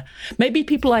out there. Maybe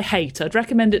people I hate. I'd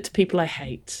recommend it to people I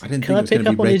hate. I didn't think it was going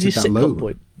to be rated that low.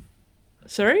 Point?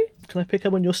 Sorry? Can I pick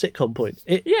up on your sitcom point?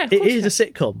 It is a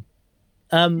sitcom.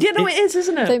 It is,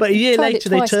 isn't it? But a year later,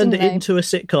 they turned it into a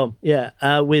sitcom.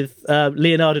 Yeah, with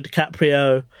Leonardo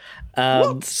DiCaprio.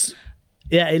 What?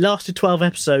 Yeah, it lasted 12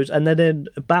 episodes, and then in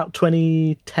about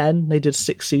 2010, they did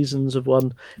 6 seasons of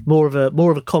one. More of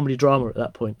a comedy drama at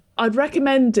that point. I'd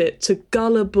recommend it to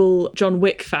gullible John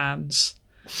Wick fans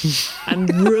and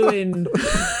ruin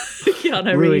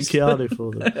Keanu Reeves. Keanu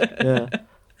for them. Yeah.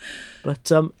 But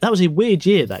that was a weird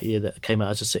year, that year that came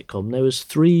out as a sitcom. There was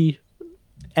 3...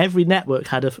 Every network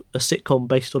had a sitcom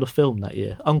based on a film that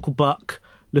year. Uncle Buck,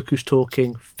 Look Who's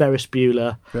Talking, Ferris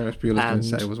Bueller. Ferris Bueller's going to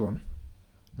say it was one.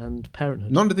 And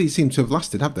Parenthood. None of these seem to have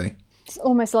lasted, have they? It's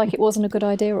almost like it wasn't a good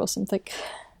idea or something.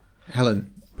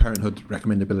 Helen, Parenthood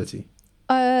recommendability.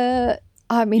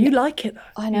 I mean, you like it though.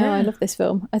 I know, I love this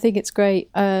film. I think it's great.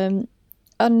 And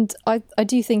I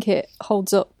do think it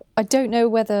holds up. I don't know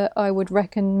whether I would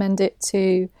recommend it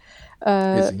to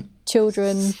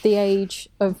children the age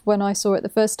of when I saw it the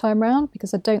first time round,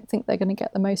 because I don't think they're going to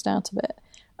get the most out of it.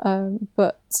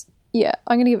 But yeah,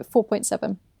 I'm going to give it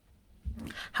 4.7.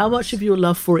 How much of your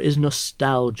love for it is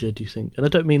nostalgia, do you think? And I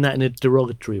don't mean that in a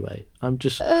derogatory way. I'm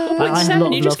just...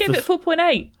 4.7, you just gave it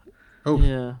 4.8. Oh.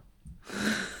 Yeah.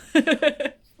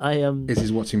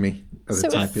 Izzy's watching me as so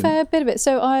I type a fair bit of it.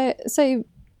 So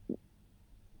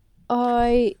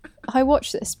I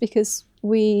watched this because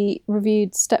we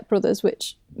reviewed Step Brothers,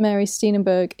 which Mary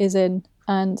Steenenberg is in,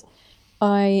 and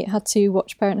I had to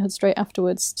watch Parenthood straight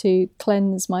afterwards to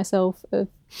cleanse myself of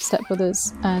Step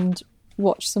Brothers and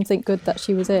watch something good that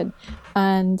she was in.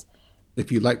 And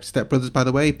if you liked Step Brothers, by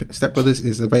the way, Step Brothers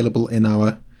is available in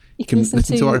our... You can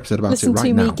listen to our episode about it right now.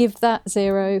 Listen to me give that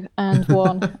 0 and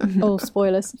 1. All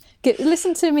spoilers.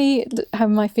 Listen to me have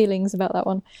my feelings about that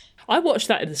one. I watched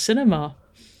that in the cinema.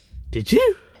 Did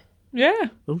you? Yeah.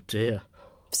 Oh dear.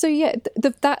 So yeah,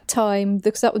 that time,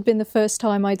 because that would have been the first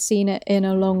time I'd seen it in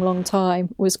a long, long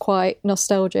time, was quite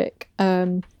nostalgic.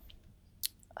 I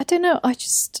don't know. I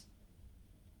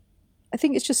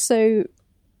think it's just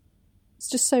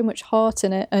so much heart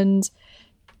in it, and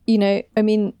I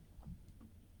mean,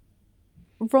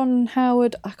 Ron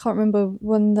Howard. I can't remember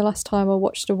when the last time I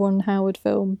watched a Ron Howard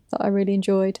film that I really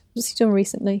enjoyed. What's he done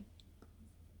recently?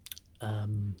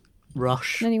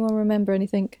 Rush. Anyone remember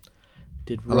anything?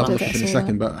 Did I'll have to Rush in a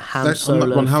second, but Han on Solo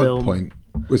that Ron Howard film point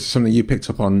was something you picked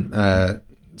up on,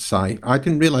 Si. I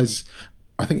didn't realise.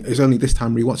 I think it was only this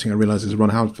time rewatching I realised it was a Ron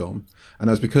Howard film, and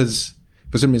that was because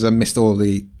for some reason I missed I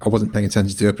wasn't paying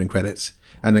attention to the opening credits,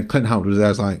 and then Clint Howard was there. I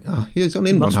was like, oh, he's only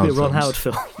in Ron Howard. Must be a Ron films. Howard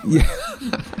film. Yeah.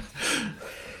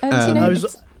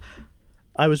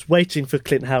 I was waiting for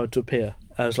Clint Howard to appear.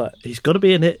 I was like, he's got to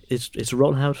be in it. It's a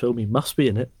Ron Howard film. He must be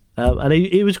in it. And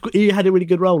he had a really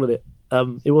good role in it.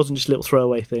 It wasn't just a little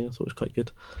throwaway thing. I thought it was quite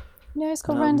good. It's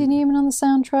got Randy Newman on the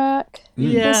soundtrack.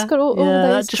 Yeah, it's got all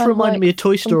those that just reminded me of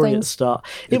Toy Story at the start.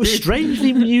 It was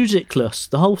strangely musicless,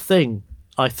 the whole thing,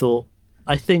 I thought.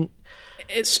 I think...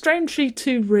 It's strangely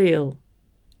too real.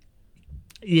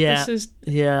 Yeah,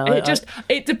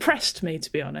 It depressed me,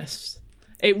 to be honest.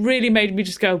 It really made me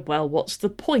just go, well, what's the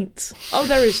point? Oh,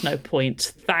 there is no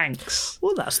point. Thanks.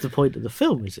 Well, that's the point of the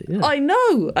film, is it? Yeah. I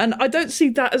know, and I don't see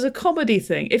that as a comedy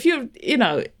thing. If you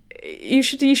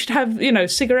should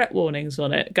have, cigarette warnings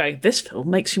on it going, this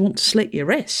film makes you want to slit your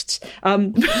wrists.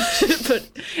 But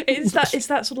it's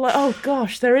that sort of like, oh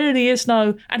gosh, there really is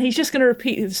no, and he's just going to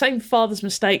repeat the same father's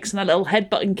mistakes, and that little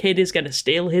headbutting kid is going to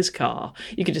steal his car.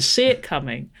 You can just see it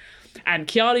coming. And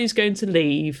Keanu's going to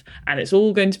leave, and it's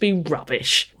all going to be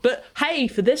rubbish. But hey,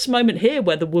 for this moment here,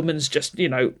 where the woman's just,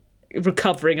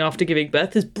 recovering after giving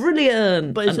birth, is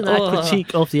brilliant. But isn't that a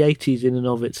critique of the 80s in and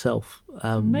of itself?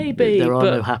 Maybe. There are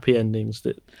no happy endings.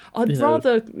 I'd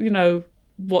rather,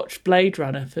 watch Blade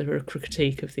Runner for a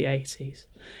critique of the 80s,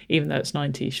 even though it's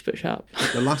 90s, but shut up.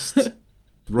 The last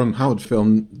Ron Howard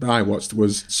film that I watched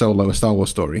was Solo, A Star Wars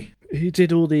Story. He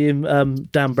did all the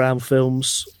Dan Brown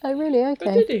films. Oh, really?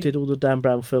 Okay. Did all the Dan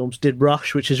Brown films. Did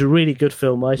Rush, which is a really good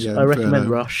film. I recommend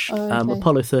Rush. Oh, okay.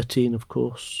 Apollo 13, of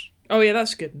course. Oh, yeah,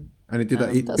 that's good. And he did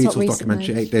that Beatles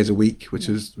documentary, 8 Days a Week, which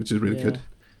is really good.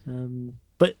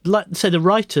 But like say, the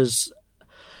writers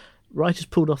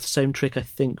pulled off the same trick, I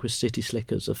think, with City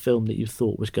Slickers, a film that you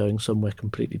thought was going somewhere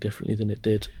completely differently than it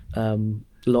did. A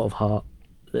lot of heart.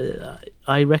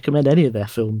 I recommend any of their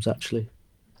films, actually.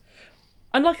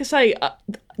 And like I say,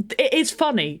 it is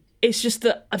funny. It's just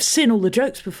that I've seen all the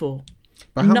jokes before.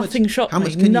 Nothing shocked me.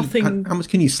 How much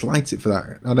can you slight it for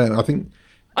that?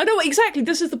 I know, exactly.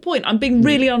 This is the point. I'm being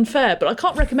really unfair, but I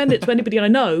can't recommend it to anybody I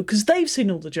know because they've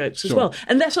seen all the jokes as well.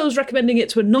 Unless I was recommending it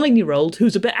to a 9-year-old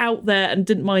who's a bit out there and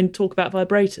didn't mind talk about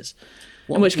vibrators.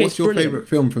 What's your favourite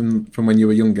film from when you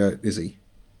were younger, Izzy?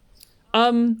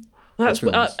 Honestly,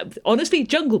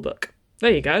 Jungle Book.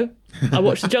 There you go. I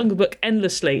watched The Jungle Book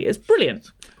endlessly. It's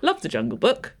brilliant. Loved The Jungle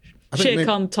Book. Shere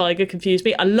Khan Tiger confused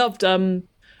me. I loved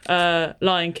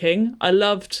Lion King. I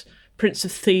loved Prince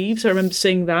of Thieves. I remember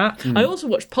seeing that. I also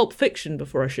watched Pulp Fiction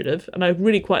before I should have, and I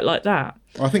really quite liked that.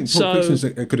 I think Pulp Fiction is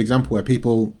a good example where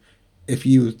people, if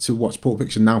you were to watch Pulp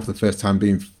Fiction now for the first time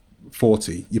being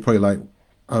 40, you're probably like,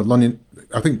 I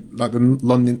think like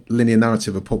the linear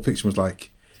narrative of Pulp Fiction was like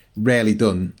rarely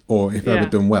done, or if ever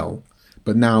done well.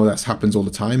 But now that happens all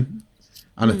the time.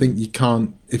 And I think you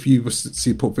can't, if you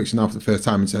see Pulp Fiction now for the first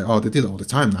time and say, oh, they did it all the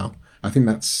time now, I think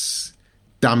that's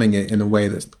damning it in a way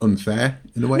that's unfair,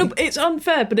 in a way. No, it's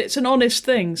unfair, but it's an honest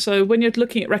thing. So when you're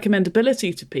looking at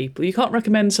recommendability to people, you can't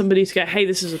recommend somebody to go, hey,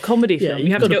 this is a comedy film.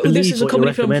 You have to go, oh, this is a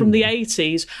comedy film from the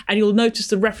 80s, and you'll notice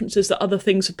the references that other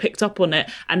things have picked up on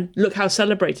it, and look how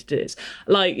celebrated it is.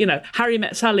 Like, Harry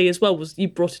Met Sally as well, you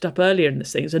brought it up earlier in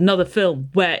this thing, is another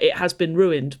film where it has been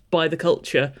ruined by the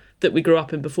culture that we grew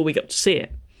up in before we got to see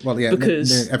it. Well, yeah,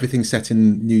 because everything's set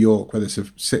in New York, whether it's a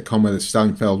sitcom, whether it's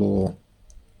Seinfeld or...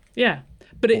 Yeah.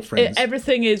 But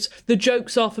everything is, the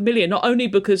jokes are familiar, not only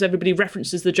because everybody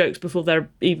references the jokes before they're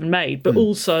even made, but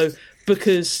also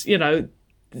because,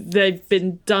 they've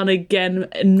been done again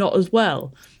and not as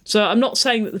well. So I'm not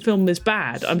saying that the film is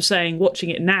bad. I'm saying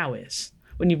watching it now is,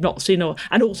 when you've not seen it.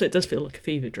 And also it does feel like a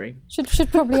fever dream. Should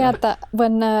probably add that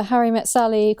when Harry Met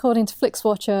Sally, according to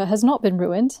Flixwatcher, has not been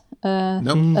ruined. We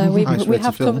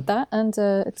have covered that, and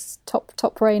it's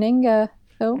top reigning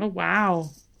film. Oh,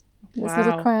 wow.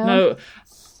 Little Crown. No,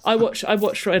 I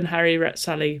watched Red and Harry Met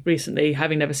Sally recently,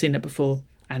 having never seen it before,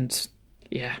 and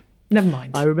yeah, never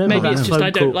mind. I remember maybe it's just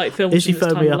I don't like films. Izzy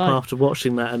phoned me up after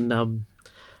watching that and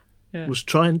was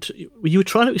trying to. You were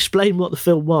trying to explain what the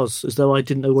film was, as though I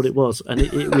didn't know what it was, and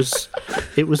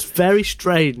it was very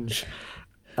strange.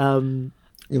 You're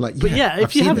like, but yeah,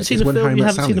 if you haven't seen the film, you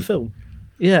haven't seen the film.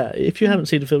 Yeah, if you haven't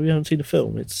seen the film, you haven't seen the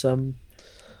film. It's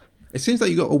It seems like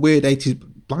you got a weird 80s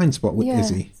blind spot with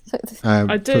Izzy.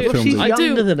 I do. She's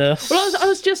younger than us. Well, I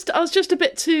was just a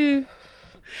bit too.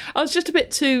 I was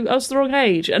the wrong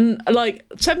age, and like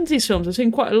 70s films. I've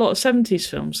seen quite a lot of 70s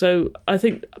films, so I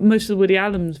think most of the Woody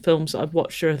Allen films that I've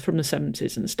watched are from the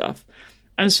 70s and stuff,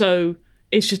 and so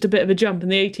it's just a bit of a jump. And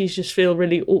the 80s just feel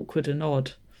really awkward and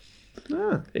odd.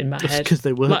 In my head, because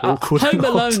they were awkward. Home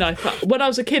Alone. When I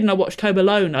was a kid and I watched Home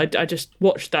Alone, I just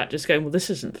watched that, just going, well, this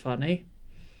isn't funny.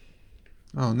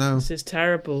 Oh no, this is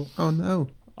terrible. Oh no.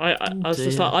 I was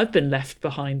just like, I've been left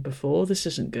behind before. This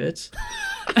isn't good.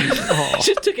 I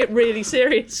just took it really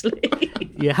seriously.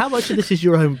 Yeah, how much of this is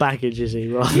your own baggage, is he?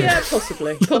 Right? Yeah,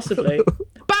 possibly.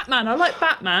 Batman. I like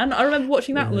Batman. I remember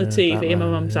watching that on the TV in my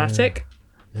mum's attic.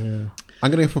 Yeah.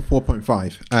 I'm going to go for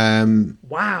 4.5.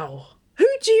 Wow. Who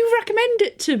do you recommend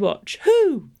it to watch?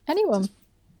 Who? Anyone.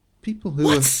 People who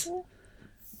are...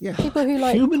 Yeah. People who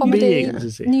like human comedy,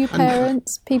 beings, new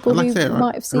parents, people who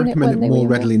might have seen it when they were more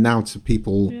readily now to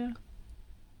people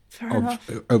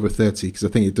over 30, because I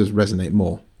think it does resonate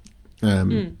more.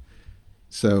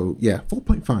 So, yeah,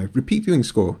 4.5. Repeat viewing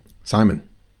score. Simon?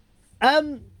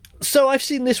 So I've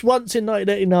seen this once in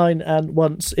 1989 and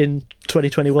once in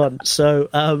 2021. So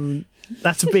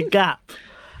that's a big gap.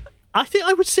 I think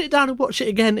I would sit down and watch it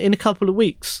again in a couple of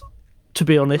weeks, to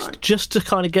be honest, just to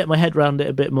kind of get my head around it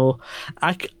a bit more.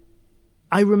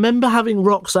 I remember having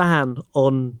Roxanne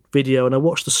on video, and I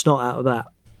watched the snot out of that.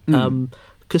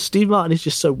 Because Steve Martin is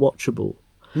just so watchable.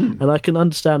 And I can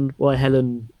understand why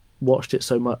Helen watched it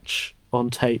so much on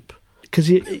tape. Because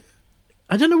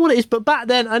I don't know what it is, but back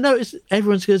then, I know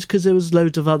everyone's good because there was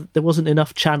loads of there wasn't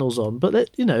enough channels on, but there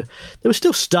was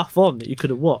still stuff on that you could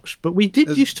have watched. But we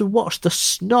did used to watch the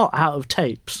snot out of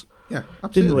tapes. Yeah,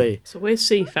 absolutely. Didn't we? So we're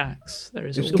CFAX. There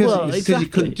is because exactly.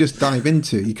 You couldn't just dive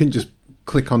into it. You couldn't just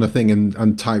click on a thing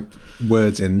and type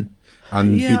words in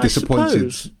and be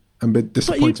disappointed.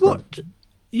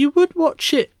 You would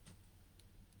watch it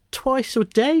twice a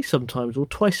day sometimes, or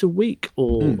twice a week,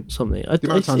 or something. The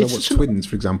amount of times I watch Twins,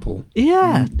 for example.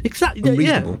 Yeah, exactly.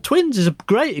 Unreasonable. Yeah, Twins is a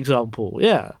great example.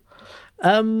 Yeah.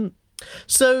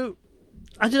 So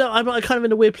I don't know. I'm kind of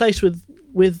in a weird place with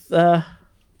repeatability,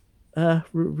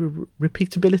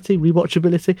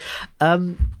 rewatchability.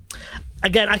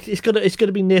 Again, it's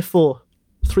gonna be near 4,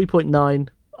 3.9.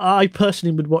 I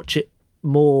personally would watch it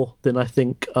more than I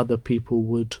think other people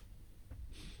would.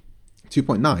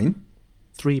 2.9.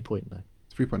 3.9.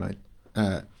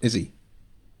 3.9. Izzy?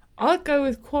 I'd go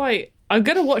with quite... I'm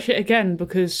going to watch it again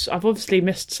because I've obviously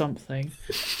missed something.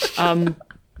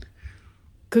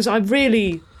 Because I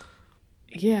really...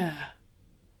 Yeah.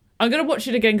 I'm going to watch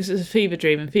it again because it's a fever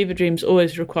dream, and fever dreams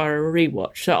always require a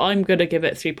rewatch. So I'm going to give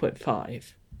it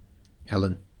 3.5.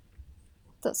 Helen?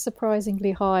 That's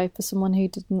surprisingly high for someone who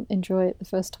didn't enjoy it the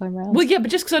first time round. Well, yeah, but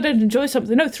just because I don't enjoy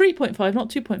something... No, 3.5, not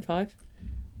 2.5.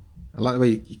 I like the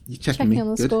way you're checking me.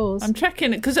 On the scores. I'm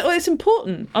checking it because it's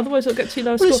important. Otherwise, it'll get too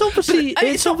low. Well,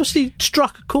 it's obviously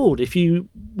struck a chord. If you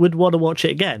would want to watch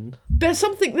it again, there's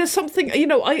something.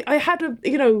 I had a.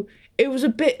 It was a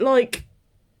bit like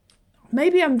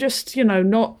maybe I'm just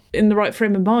not in the right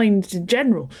frame of mind in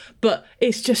general. But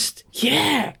it's just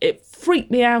it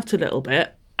freaked me out a little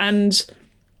bit, and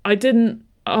I didn't.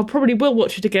 I probably will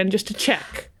watch it again just to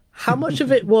check. How much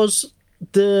of it was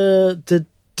the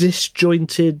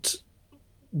disjointed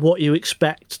what you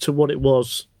expect to what it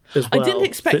was as well? I didn't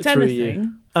expect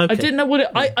anything. Okay. I didn't know what it...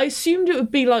 I assumed it would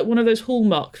be like one of those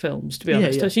Hallmark films, to be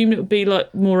honest. Yeah. I assumed it would be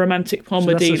like more romantic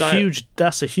comedy. So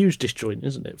that's a huge disjoint,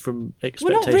 isn't it, from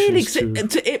expectations? Well, not really.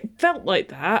 It felt like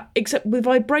that, except with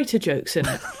vibrator jokes in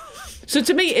it. So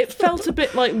to me, it felt a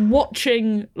bit like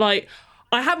watching... I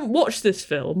haven't watched this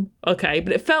film, okay,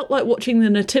 but it felt like watching The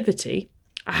Nativity.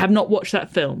 I have not watched that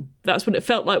film. That's what it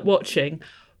felt like watching.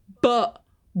 But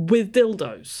with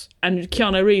dildos and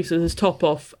Keanu Reeves with his top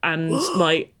off and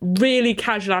really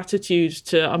casual attitudes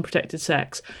to unprotected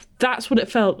sex. That's what it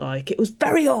felt like. It was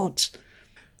very odd.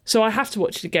 So I have to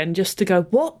watch it again just to go,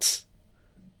 what?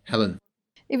 Helen?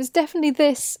 It was definitely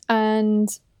this and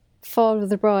Father of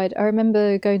the Bride. I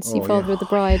remember going to see Father of the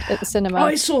Bride at the cinema.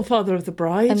 I saw Father of the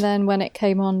Bride. And then when it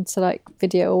came on to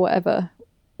video or whatever,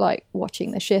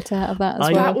 watching the shit out of that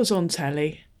as well. That was on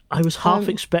telly. I was half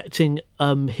expecting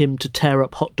him to tear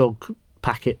up hot dog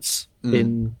packets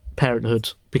in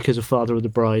Parenthood because of Father of the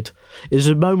Bride. There's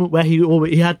a moment where he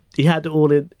had it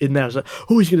all in there. I was like,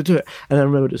 oh, he's going to do it. And I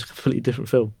remembered it was a completely different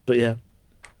film. But yeah.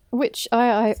 Which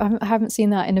I haven't seen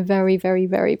that in a very, very,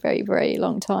 very, very, very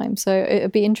long time. So it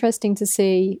would be interesting to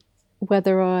see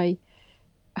whether I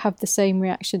have the same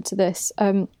reaction to this.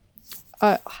 I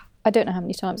don't know how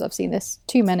many times I've seen this.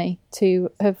 Too many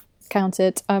to have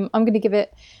counted. I'm going to give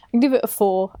it a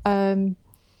 4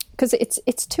 because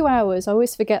it's 2 hours. I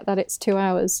always forget that it's 2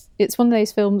 hours. It's one of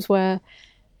those films where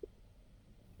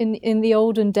in the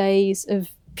olden days of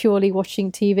purely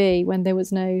watching TV, when there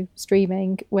was no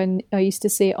streaming, when I used to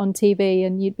see it on TV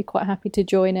and you'd be quite happy to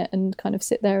join it and kind of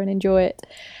sit there and enjoy it,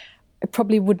 I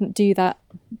probably wouldn't do that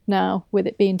now with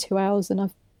it being 2 hours and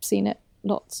I've seen it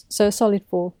lots. So a solid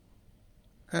 4.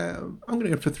 I'm going to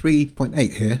go for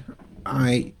 3.8 here.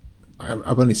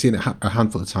 I've only seen it a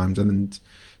handful of times, and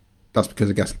that's because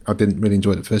I guess I didn't really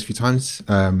enjoy it the first few times,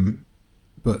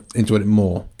 but enjoyed it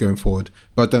more going forward.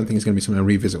 But I don't think it's going to be something I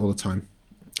revisit all the time.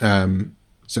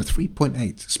 So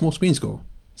 3.8, small screen score.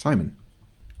 Simon?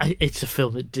 It's a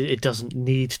film. It doesn't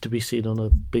need to be seen on a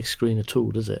big screen at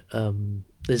all, does it?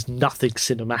 There's nothing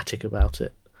cinematic about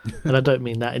it. And I don't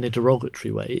mean that in a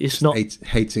derogatory way. It's not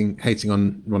hating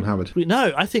on Ron Howard.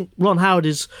 No, I think Ron Howard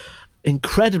is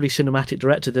incredibly cinematic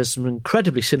director. There's some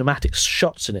incredibly cinematic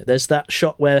shots in it. There's that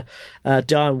shot where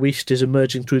Diane Wiest is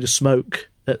emerging through the smoke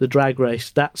at the drag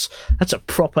race. That's a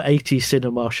proper 80s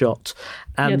cinema shot.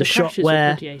 And the shot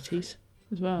where the 80s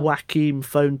as well. Joaquin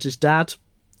phones his dad,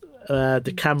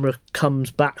 the camera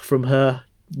comes back from her,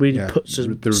 really puts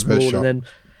a small shot. And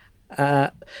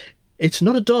then it's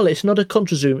not a dolly, it's not a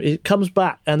contra zoom. It comes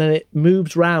back and then it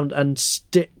moves round and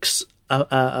sticks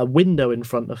a window in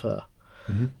front of her.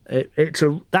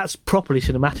 Mm-hmm. That's properly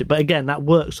cinematic, but again, that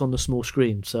works on the small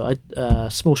screen. So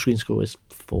small screen score is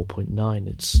 4.9.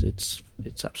 It's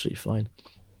absolutely fine.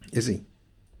 Izzy?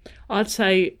 I'd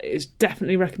say it's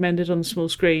definitely recommended on the small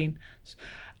screen.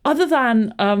 Other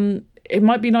than it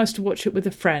might be nice to watch it with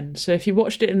a friend. So if you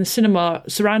watched it in the cinema,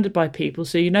 surrounded by people,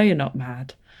 so you know you're not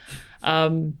mad, or you are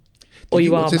mad. Did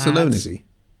you watch this alone, Izzy?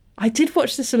 I did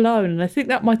watch this alone, and I think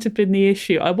that might have been the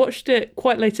issue. I watched it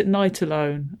quite late at night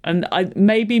alone, and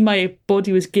maybe my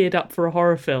body was geared up for a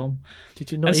horror film.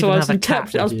 Did you not even have a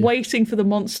cat? I was waiting for the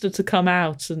monster to come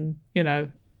out and,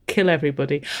 kill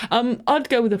everybody. I'd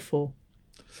go with a 4.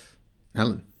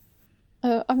 Helen?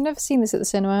 I've never seen this at the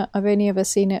cinema. I've only ever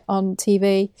seen it on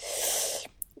TV.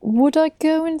 Would I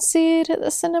go and see it at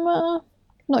the cinema?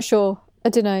 Not sure. I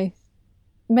don't know.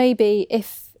 Maybe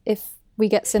if we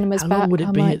get cinemas back, how long would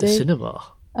it be at the cinema?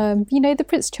 The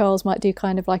Prince Charles might do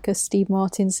kind of like a Steve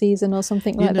Martin season or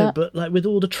something like that. But like with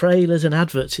all the trailers and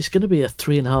adverts, it's going to be a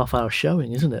 3.5-hour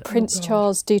showing, isn't it? Prince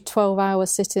Charles do 12-hour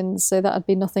sit-ins, so that'd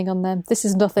be nothing on them. This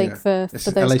is nothing for those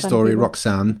LA kind Story, of people.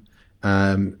 Roxanne,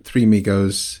 Three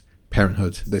Amigos,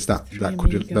 Parenthood. There's that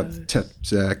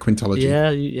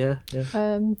quintology. Yeah.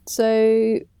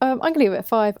 So I'm going to give it a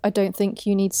 5. I don't think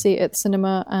you need to see it at the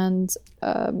cinema, and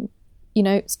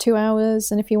it's 2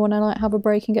 hours, and if you want to have a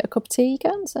break and get a cup of tea, you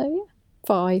can. So yeah,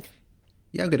 5.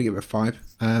 Yeah, I'm going to give it a 5.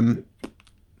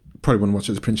 Probably want to watch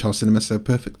it at the Prince Charles Cinema, so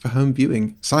perfect for home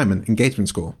viewing. Simon, engagement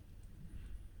score.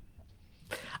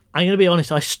 I'm going to be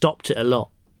honest, I stopped it a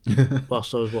lot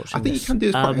whilst I was watching. I think you can do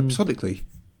this quite episodically.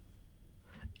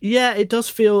 Yeah, it does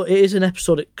feel it is an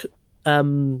episodic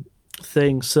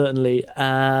thing, certainly.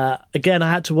 Again,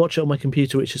 I had to watch it on my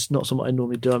computer, which is not something I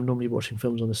normally do. I'm normally watching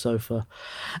films on the sofa.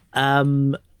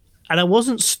 And I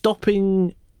wasn't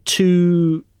stopping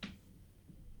to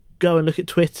go and look at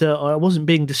Twitter, or I wasn't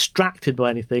being distracted by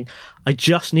anything. I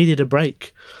just needed a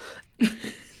break.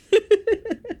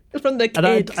 From the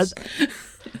kids.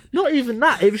 Not even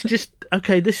that. It was just,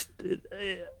 okay,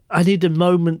 I need a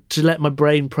moment to let my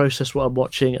brain process what I'm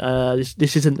watching.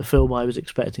 This isn't the film I was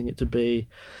expecting it to be.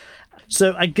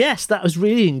 So I guess that was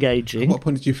really engaging. At what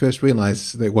point did you first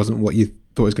realise that it wasn't what you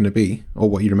thought it was going to be, or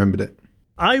what you remembered it?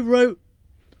 I wrote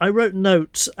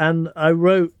notes, and I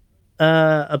wrote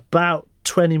about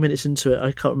 20 minutes into it.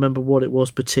 I can't remember what it was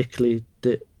particularly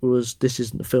that was, this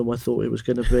isn't the film I thought it was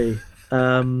going to be.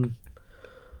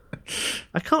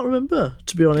 I can't remember,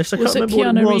 to be honest. I can't remember what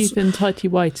it was. Was it Keanu Reeves in Tighty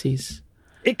Whities?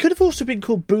 It could have also been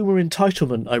called Boomer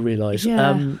Entitlement, I realised.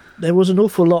 Yeah. There was an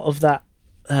awful lot of that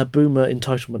boomer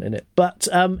entitlement in it. But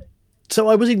so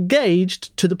I was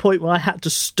engaged to the point where I had to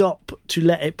stop to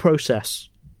let it process.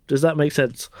 Does that make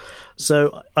sense?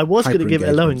 So I was going to give it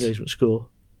a low engagement score.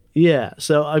 Yeah,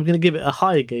 so I'm going to give it a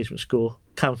high engagement score,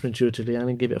 counterintuitively. I'm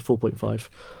going to give it a 4.5.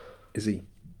 Izzy?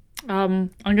 I'm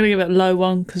going to give it a low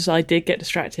one because I did get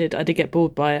distracted. I did get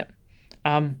bored by it.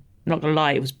 I'm not going to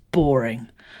lie, it was boring.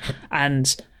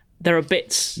 And there are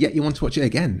bits... Yeah, you want to watch it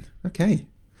again? Okay.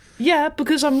 Yeah,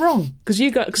 because I'm wrong.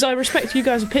 Because I respect you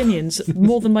guys' opinions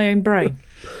more than my own brain.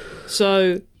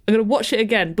 So I'm going to watch it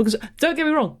again. Because, don't get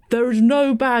me wrong, there is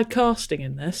no bad casting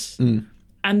in this. Mm.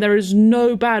 And there is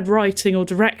no bad writing or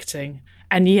directing.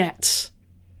 And yet,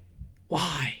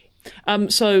 why?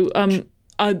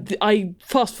 I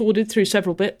fast-forwarded through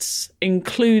several bits,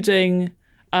 including...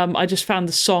 I just found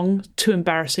the song too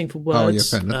embarrassing for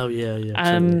words. Totally.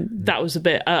 That was a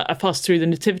bit... I passed through the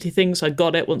nativity thing, so I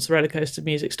got it. Once the roller coaster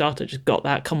music started, I just got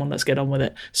that. Come on, let's get on with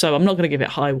it. So I'm not going to give it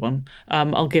a high one.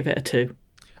 I'll give it a 2.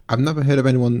 I've never heard of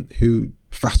anyone who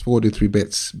fast-forwarded through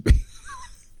bits.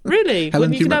 Really?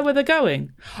 Helen, when you know where they're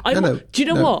going? Do you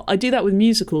know what? I do that with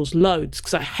musicals loads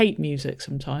because I hate music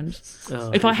sometimes.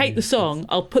 If I hate the song,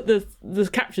 I'll put the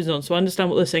captions on so I understand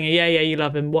what they're singing. Yeah, you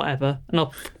love him, whatever. And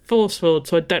I'll force forward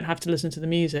so I don't have to listen to the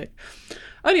music.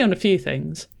 Only on a few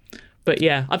things. But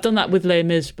yeah, I've done that with Les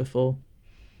Mis before.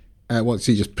 So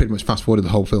you just pretty much fast-forwarded the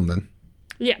whole film then?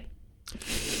 Yeah.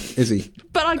 Izzy?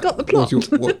 But I got the plot.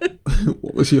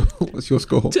 What was your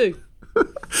score? 2.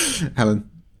 Helen?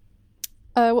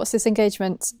 What's this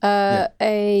engagement?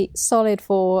 A solid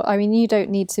 4. I mean, you don't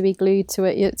need to be glued to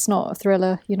it. It's not a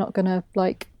thriller. You're not going to,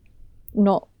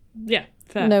 not... Yeah,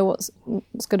 know what's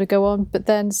going to go on. But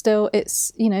then still,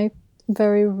 it's, you know,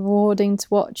 very rewarding to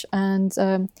watch, and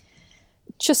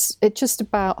it just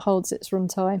about holds its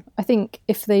runtime. I think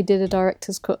if they did a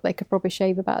director's cut, they could probably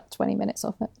shave about 20 minutes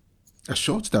off it. A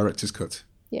short director's cut?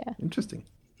 Yeah. Interesting.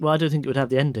 Well, I don't think it would have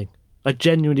the ending. I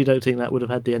genuinely don't think that would have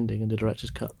had the ending in the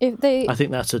director's cut. I think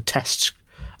that's a test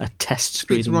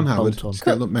screen. Ron Howard.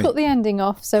 Cut the ending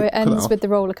off, so it ends with the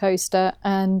roller coaster,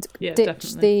 and ditch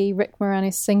definitely the Rick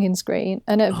Moranis singing screen,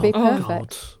 and it'd be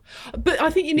perfect. God. But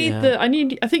I think you need I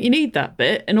think you need that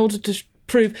bit in order to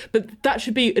prove. But that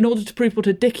should be in order to prove what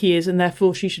a dick he is, and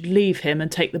therefore she should leave him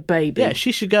and take the baby. Yeah,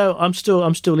 she should go. I'm still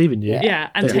leaving you.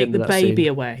 Yeah, and take the baby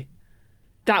away.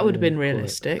 That would have been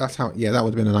realistic. That's how. Yeah, that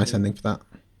would have been a nice ending for that.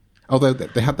 Although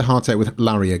they had the heartache with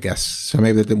Larry, I guess, so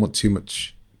maybe they didn't want too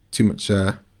much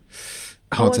heartache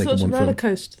I thought in it was a one roller film.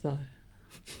 coaster though.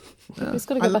 It's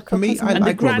got to go back for up. me, I And the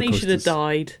like roller granny should have coasters.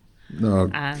 died. No,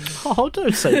 And Oh,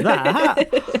 don't say that.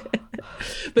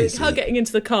 but her getting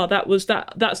into the car, that's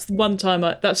the one time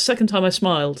that's the second time I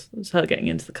smiled. It was her getting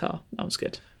into the car. That was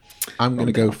good. I'm going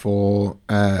to go for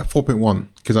 4.1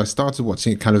 because I started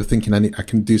watching it kind of thinking I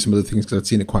can do some other things because I'd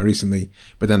seen it quite recently,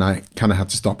 but then I kind of had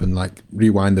to stop and like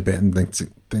rewind a bit and then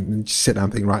just sit down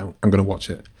and think, right, I'm going to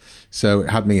watch it. So it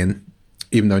had me in,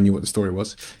 even though I knew what the story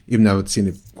was, even though I'd seen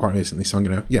it quite recently. So I'm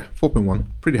going to, 4.1,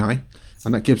 pretty high.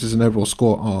 And that gives us an overall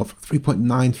score of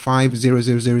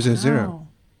 3.950000. Wow.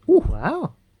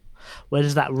 Wow. Where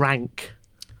does that rank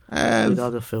with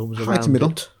other films high around to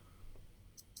middle. it?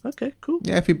 Okay, cool.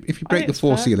 Yeah, if you break the it's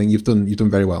 4 fair. ceiling, you've done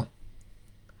very well.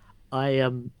 I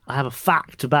have a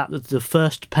fact about the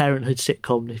first Parenthood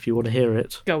sitcom, if you want to hear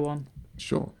it. Go on.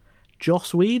 Sure.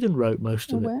 Joss Whedon wrote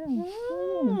most of it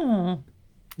Wow.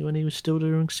 when he was still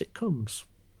doing sitcoms.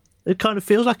 It kind of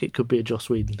feels like it could be a Joss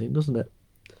Whedon thing, doesn't it?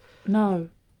 No.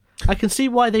 I can see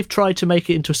why they've tried to make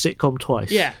it into a sitcom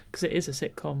twice. Yeah, because it is a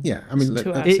sitcom. Yeah, I mean, It's look,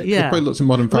 2 hour they sitcom. probably looked at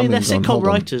Modern I Family. mean, they're and gone, sitcom "Hold on,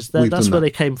 writers. we've That's done where that." they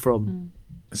came from.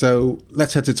 So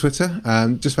let's head to Twitter.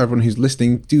 Just for everyone who's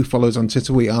listening, do follow us on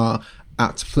Twitter. We are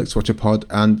at FlixWatcherPod,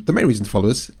 and the main reason to follow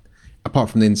us, apart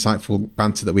from the insightful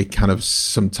banter that we kind of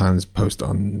sometimes post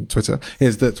on Twitter,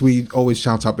 is that we always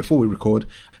shout out before we record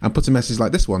and put a message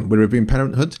like this one. We're reviewing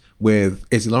Parenthood with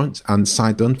Izzy Lawrence and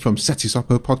Cy Dunn from Seti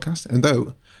Sopo podcast. And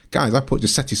though, guys, I put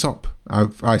just Seti Sop. I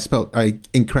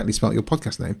incorrectly spelled your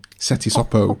podcast name, Seti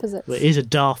Sopo. Opposite. Well, it is a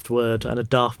daft word and a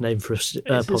daft name for a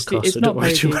podcast, it's so not don't worry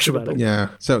very too much about usable. it. Yeah,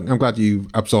 so I'm glad you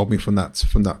absolved me from that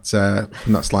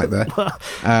slight there.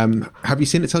 Have you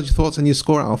seen it? Tells your thoughts and your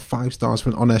score out of 5 stars for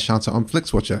an on-air shout out on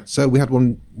FlixWatcher. So we had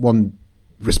one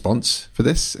response for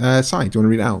this. Si, do you want to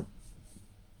read it out?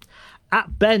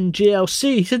 At Ben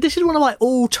GLC, he said, "This is one of my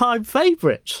all-time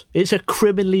favourites. It's a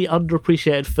criminally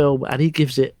underappreciated film," and he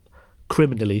gives it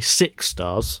criminally 6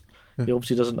 stars. He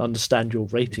obviously doesn't understand your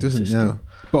rating Doesn't system. know.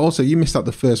 But also, you missed out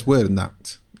the first word in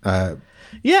that.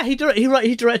 Yeah, he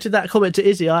directed that comment to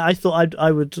Izzy. I thought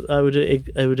I would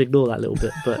ignore that little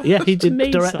bit, but yeah, he did me,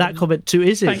 direct that son. comment to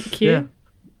Izzy. Thank you. Yeah,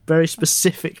 very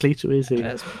specifically to Izzy.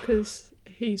 That's because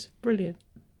he's brilliant.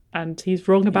 And he's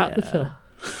wrong about the film.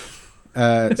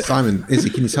 Simon, Izzy,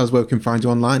 can you tell us where we can find you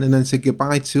online and then say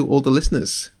goodbye to all the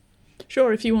listeners?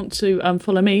 Sure, if you want to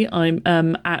follow me, I'm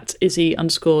at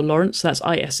Izzy_Lawrence. That's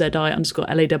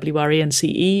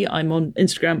IZI_LAWRENCE. I'm on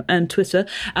Instagram and Twitter.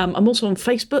 I'm also on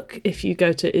Facebook if you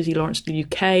go to Izzy Lawrence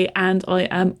UK, and I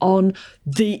am on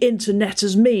the internet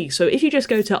as me. So if you just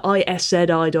go to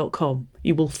iszi.com,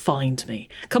 you will find me.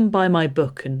 Come buy my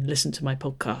book and listen to my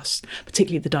podcast,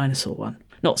 particularly the dinosaur one.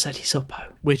 Not Seti Sopo.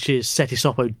 Which is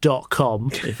setisopo.com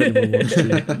if anyone wants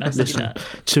to listen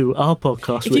to our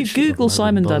podcast. If you Google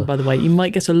Simon Dunn, by the way, you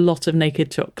might get a lot of naked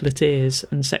chocolatiers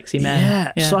and sexy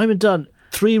men. Yeah, Simon Dunn,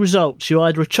 3 results. You're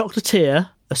either a chocolatier,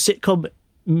 a sitcom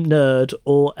nerd,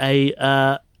 or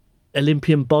a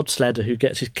Olympian bobsledder who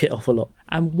gets his kit off a lot.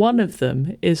 And one of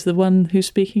them is the one who's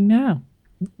speaking now.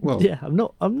 Well, Yeah, I'm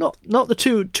not the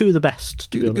two of the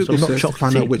best, to be Do a honest. Google I'm not search to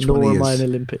find out chocolatier, which one nor he am I is. an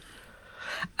Olympic.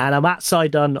 And I'm at Cy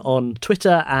Dunn on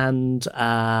Twitter, and you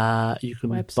can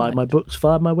buy Website. my books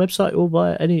via my website or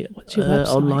via any What's your website?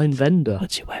 online vendor.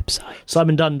 What's your website?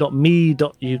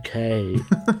 simondunn.me.uk.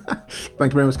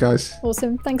 thank you very much, guys.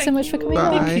 Awesome. Thanks so much for coming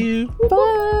Bye. on. Thank you.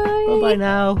 Bye. Bye-bye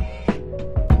now.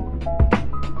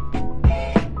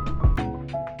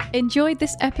 Enjoyed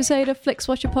this episode of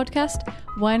FlixWatcher Podcast?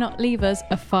 Why not leave us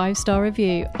a 5-star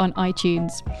review on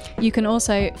iTunes? You can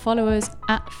also follow us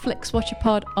at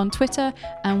FlixWatcherPod on Twitter,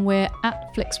 and we're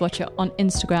at FlixWatcher on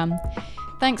Instagram.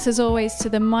 Thanks as always to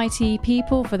the mighty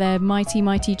people for their mighty,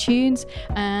 mighty tunes,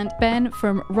 and Ben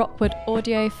from Rockwood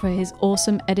Audio for his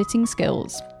awesome editing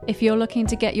skills. If you're looking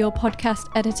to get your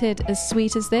podcast edited as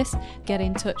sweet as this, get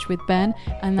in touch with Ben,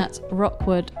 and that's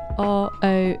Rockwood,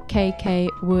 ROKK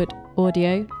Wood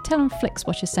Audio. Tell them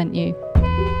Flixwatcher sent you.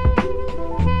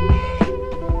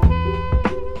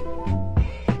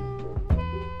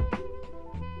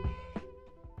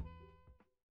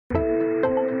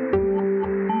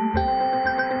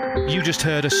 You just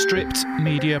heard a Stripped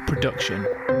Media production.